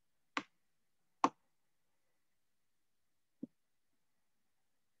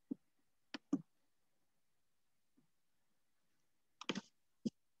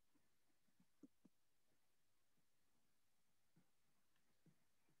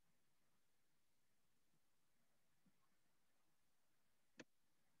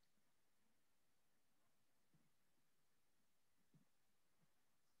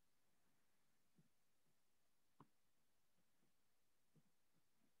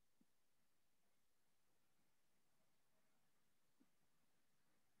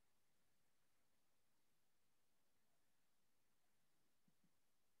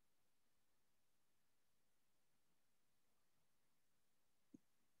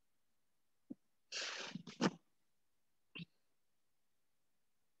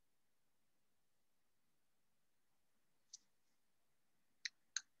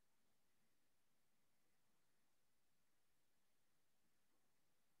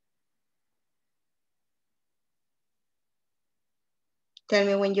 Tell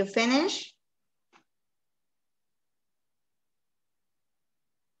me when you finish.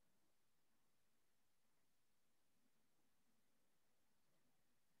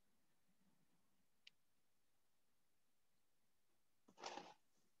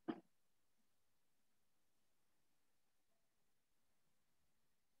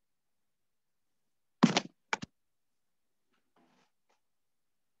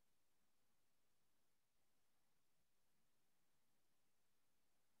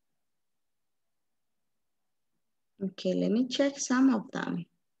 Okay, let me check some of them.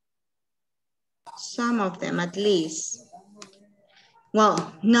 Some of them at least.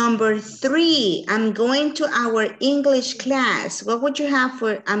 Well, number 3, I'm going to our English class. What would you have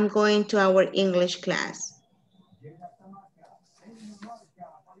for I'm going to our English class?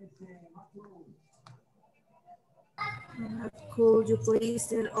 Could you please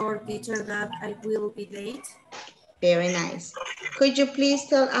tell our teacher that I will be late? Very nice. Could you please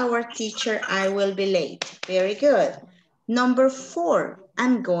tell our teacher I will be late? Very good. Number 4,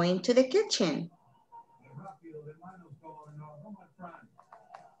 I'm going to the kitchen.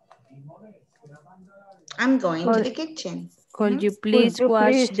 I'm going to the kitchen. Could you please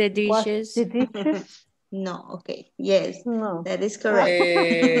wash the dishes? No, okay. Yes, No. that is correct.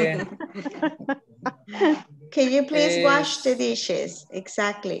 Can you please wash the dishes?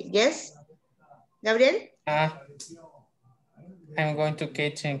 Exactly. Yes? Gabriel? I'm going to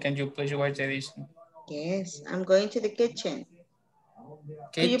kitchen. Can you please wash the dishes? Yes, I'm going to the kitchen.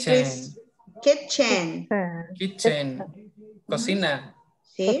 Kitchen. Could you please? Kitchen. Kitchen. Cocina.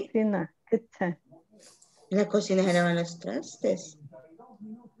 ¿Sí? Cocina. Kitchen. La cocina se lavan los trastes.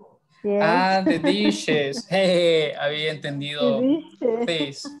 Yes. Ah, the dishes. Hey, había entendido.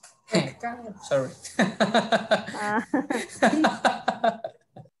 Please. Sorry.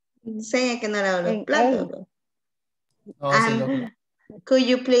 Enseña que no lavo los platos. Oh, sí, Could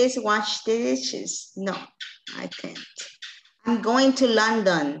you please wash the dishes? No, I can't. I'm going to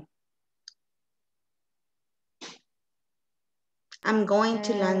London. I'm going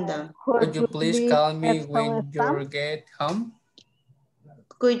to London. Could you please call me when you get home?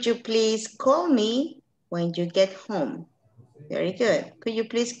 Could you please call me when you get home? Very good. Could you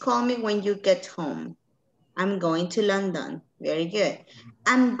please call me when you get home? I'm going to London. Very good.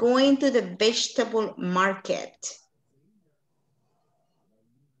 I'm going to the vegetable market.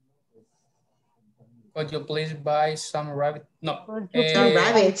 Could you please buy some rabbit? No. Some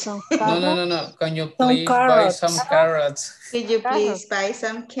rabbits. No. Can you Some please buy some carrots? Could you please buy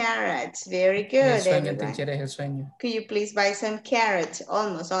some carrots? Very good, El sueño, everyone. teacher, es el sueño. Could you please buy some carrots?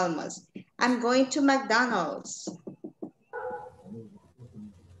 Almost, almost. I'm going to McDonald's.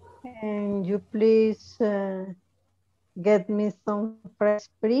 And you please get me some fresh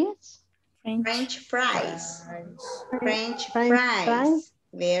fries? French fries. French fries.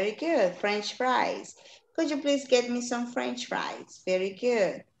 Very good. French fries. Could you please get me some French fries? Very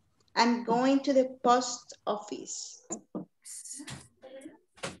good. I'm going to the post office.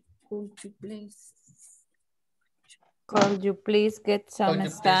 Could you please get some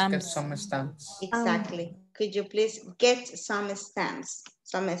stamps? Exactly. Could you please get some stamps?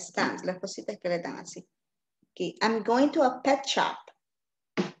 Some stamps. Las cositas que le dan así. Okay. I'm going to a pet shop.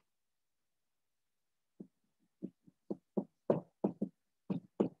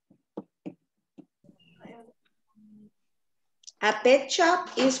 A pet shop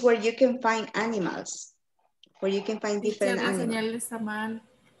is where you can find animals, where you can find different animals.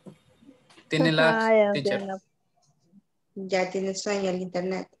 Tiene la teacher. Ya tiene sueño el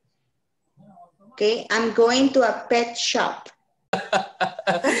internet. Okay, I'm going to a pet shop.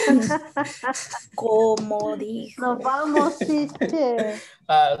 Como dijo. Nos vamos, teacher.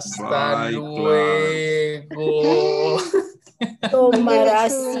 Hasta luego. Tomar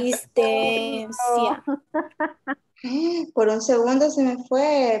asistencia. Por un segundo se me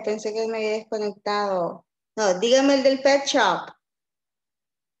fue. Pensé que me había desconectado. No, dígame el del pet shop.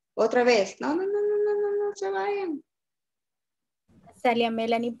 Otra vez. No se vayan. Salia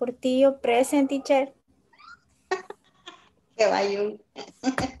Melanie Portillo, present, teacher. Que vaya.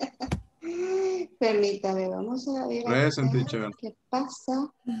 Permítame, vamos a ver. Present, teacher. ¿Qué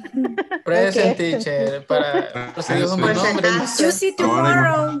pasa? Present, teacher. Para proceder mi nombre. You see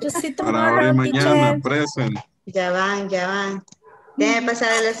tomorrow. You see Para ahora y tomorrow, mañana, teacher. present. Ya van. Déjenme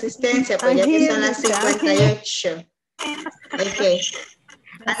pasar a la asistencia, pues ya que son las 58. Ok.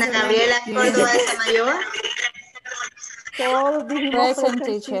 Ana Gabriela Córdoba de Samayoa. Present,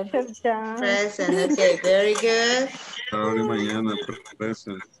 teacher. Present, ok, very good. Para ahora y mañana,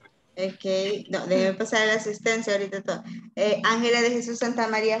 present. Ok, no, déjenme pasar a la asistencia ahorita todo. Ángela de Jesús Santa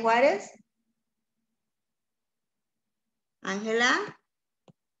María Juárez. Ángela.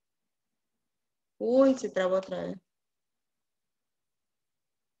 Uy, se trabó otra vez.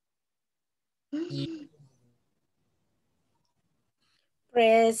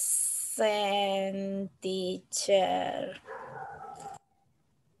 Present, teacher.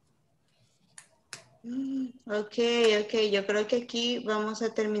 Ok, yo creo que aquí vamos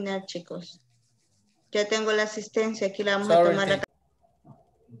a terminar, chicos. Ya tengo la asistencia, aquí la vamos a tomar la...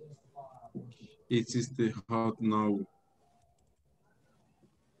 It is the hot now.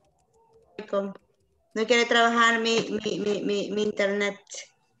 No quiere trabajar mi internet.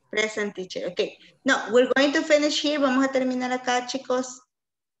 Present, teacher. Ok. No, we're going to finish here. Vamos a terminar acá, chicos.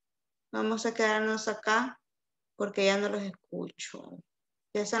 Vamos a quedarnos acá porque ya no los escucho.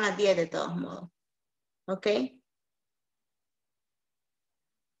 Ya son las 10 de todos modos. Ok.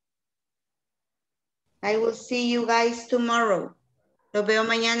 I will see you guys tomorrow. Los veo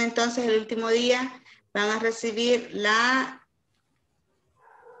mañana entonces, el último día. Van a recibir la...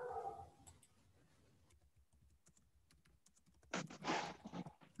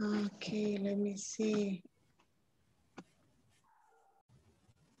 Okay, let me see.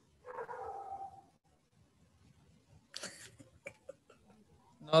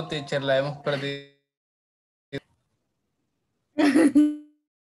 No, teacher, la hemos perdido.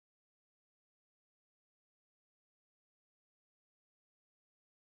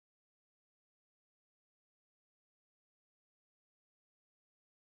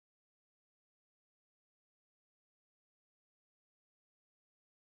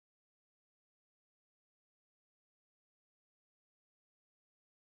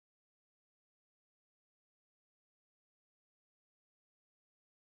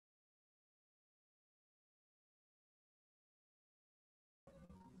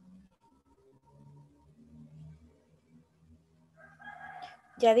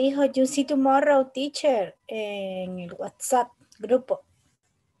 Ya dijo, you see tomorrow, teacher, en el WhatsApp grupo.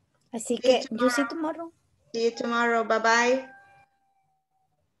 Así que, you see tomorrow. See you tomorrow. Bye bye.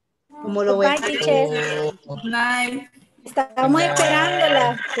 ¿Cómo lo voy a Bye, teacher. Good night. Estamos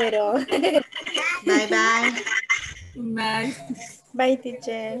esperándola, pero... Bye bye. Bye. Bye,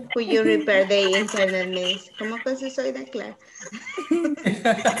 teacher. Could you repair the internet, miss? ¿Cómo que se soy de Clara?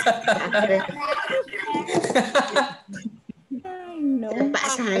 Ay, no. ¿Qué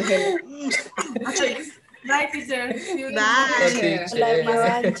pasa, Ángela? Bye, teacher. Bye. Love you,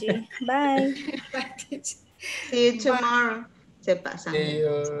 Angie. Bye. See you tomorrow. Se pasa.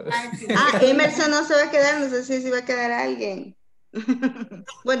 Adiós. Emerson no se va a quedar, no sé si va a quedar alguien.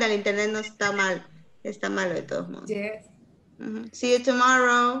 Bueno, el internet no está mal. Está malo de todos modos. Yes. See you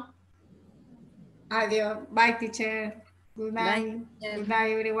tomorrow. Adiós. Bye, teacher. Good night. Bye. Good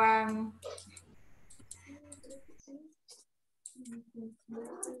night, everyone.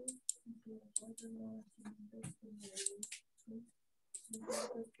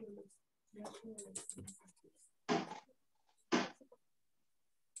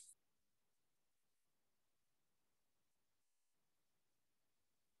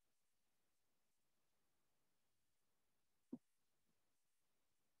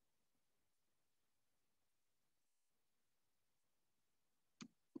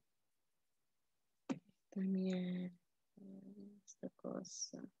 También esta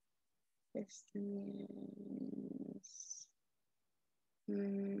cosa. Este es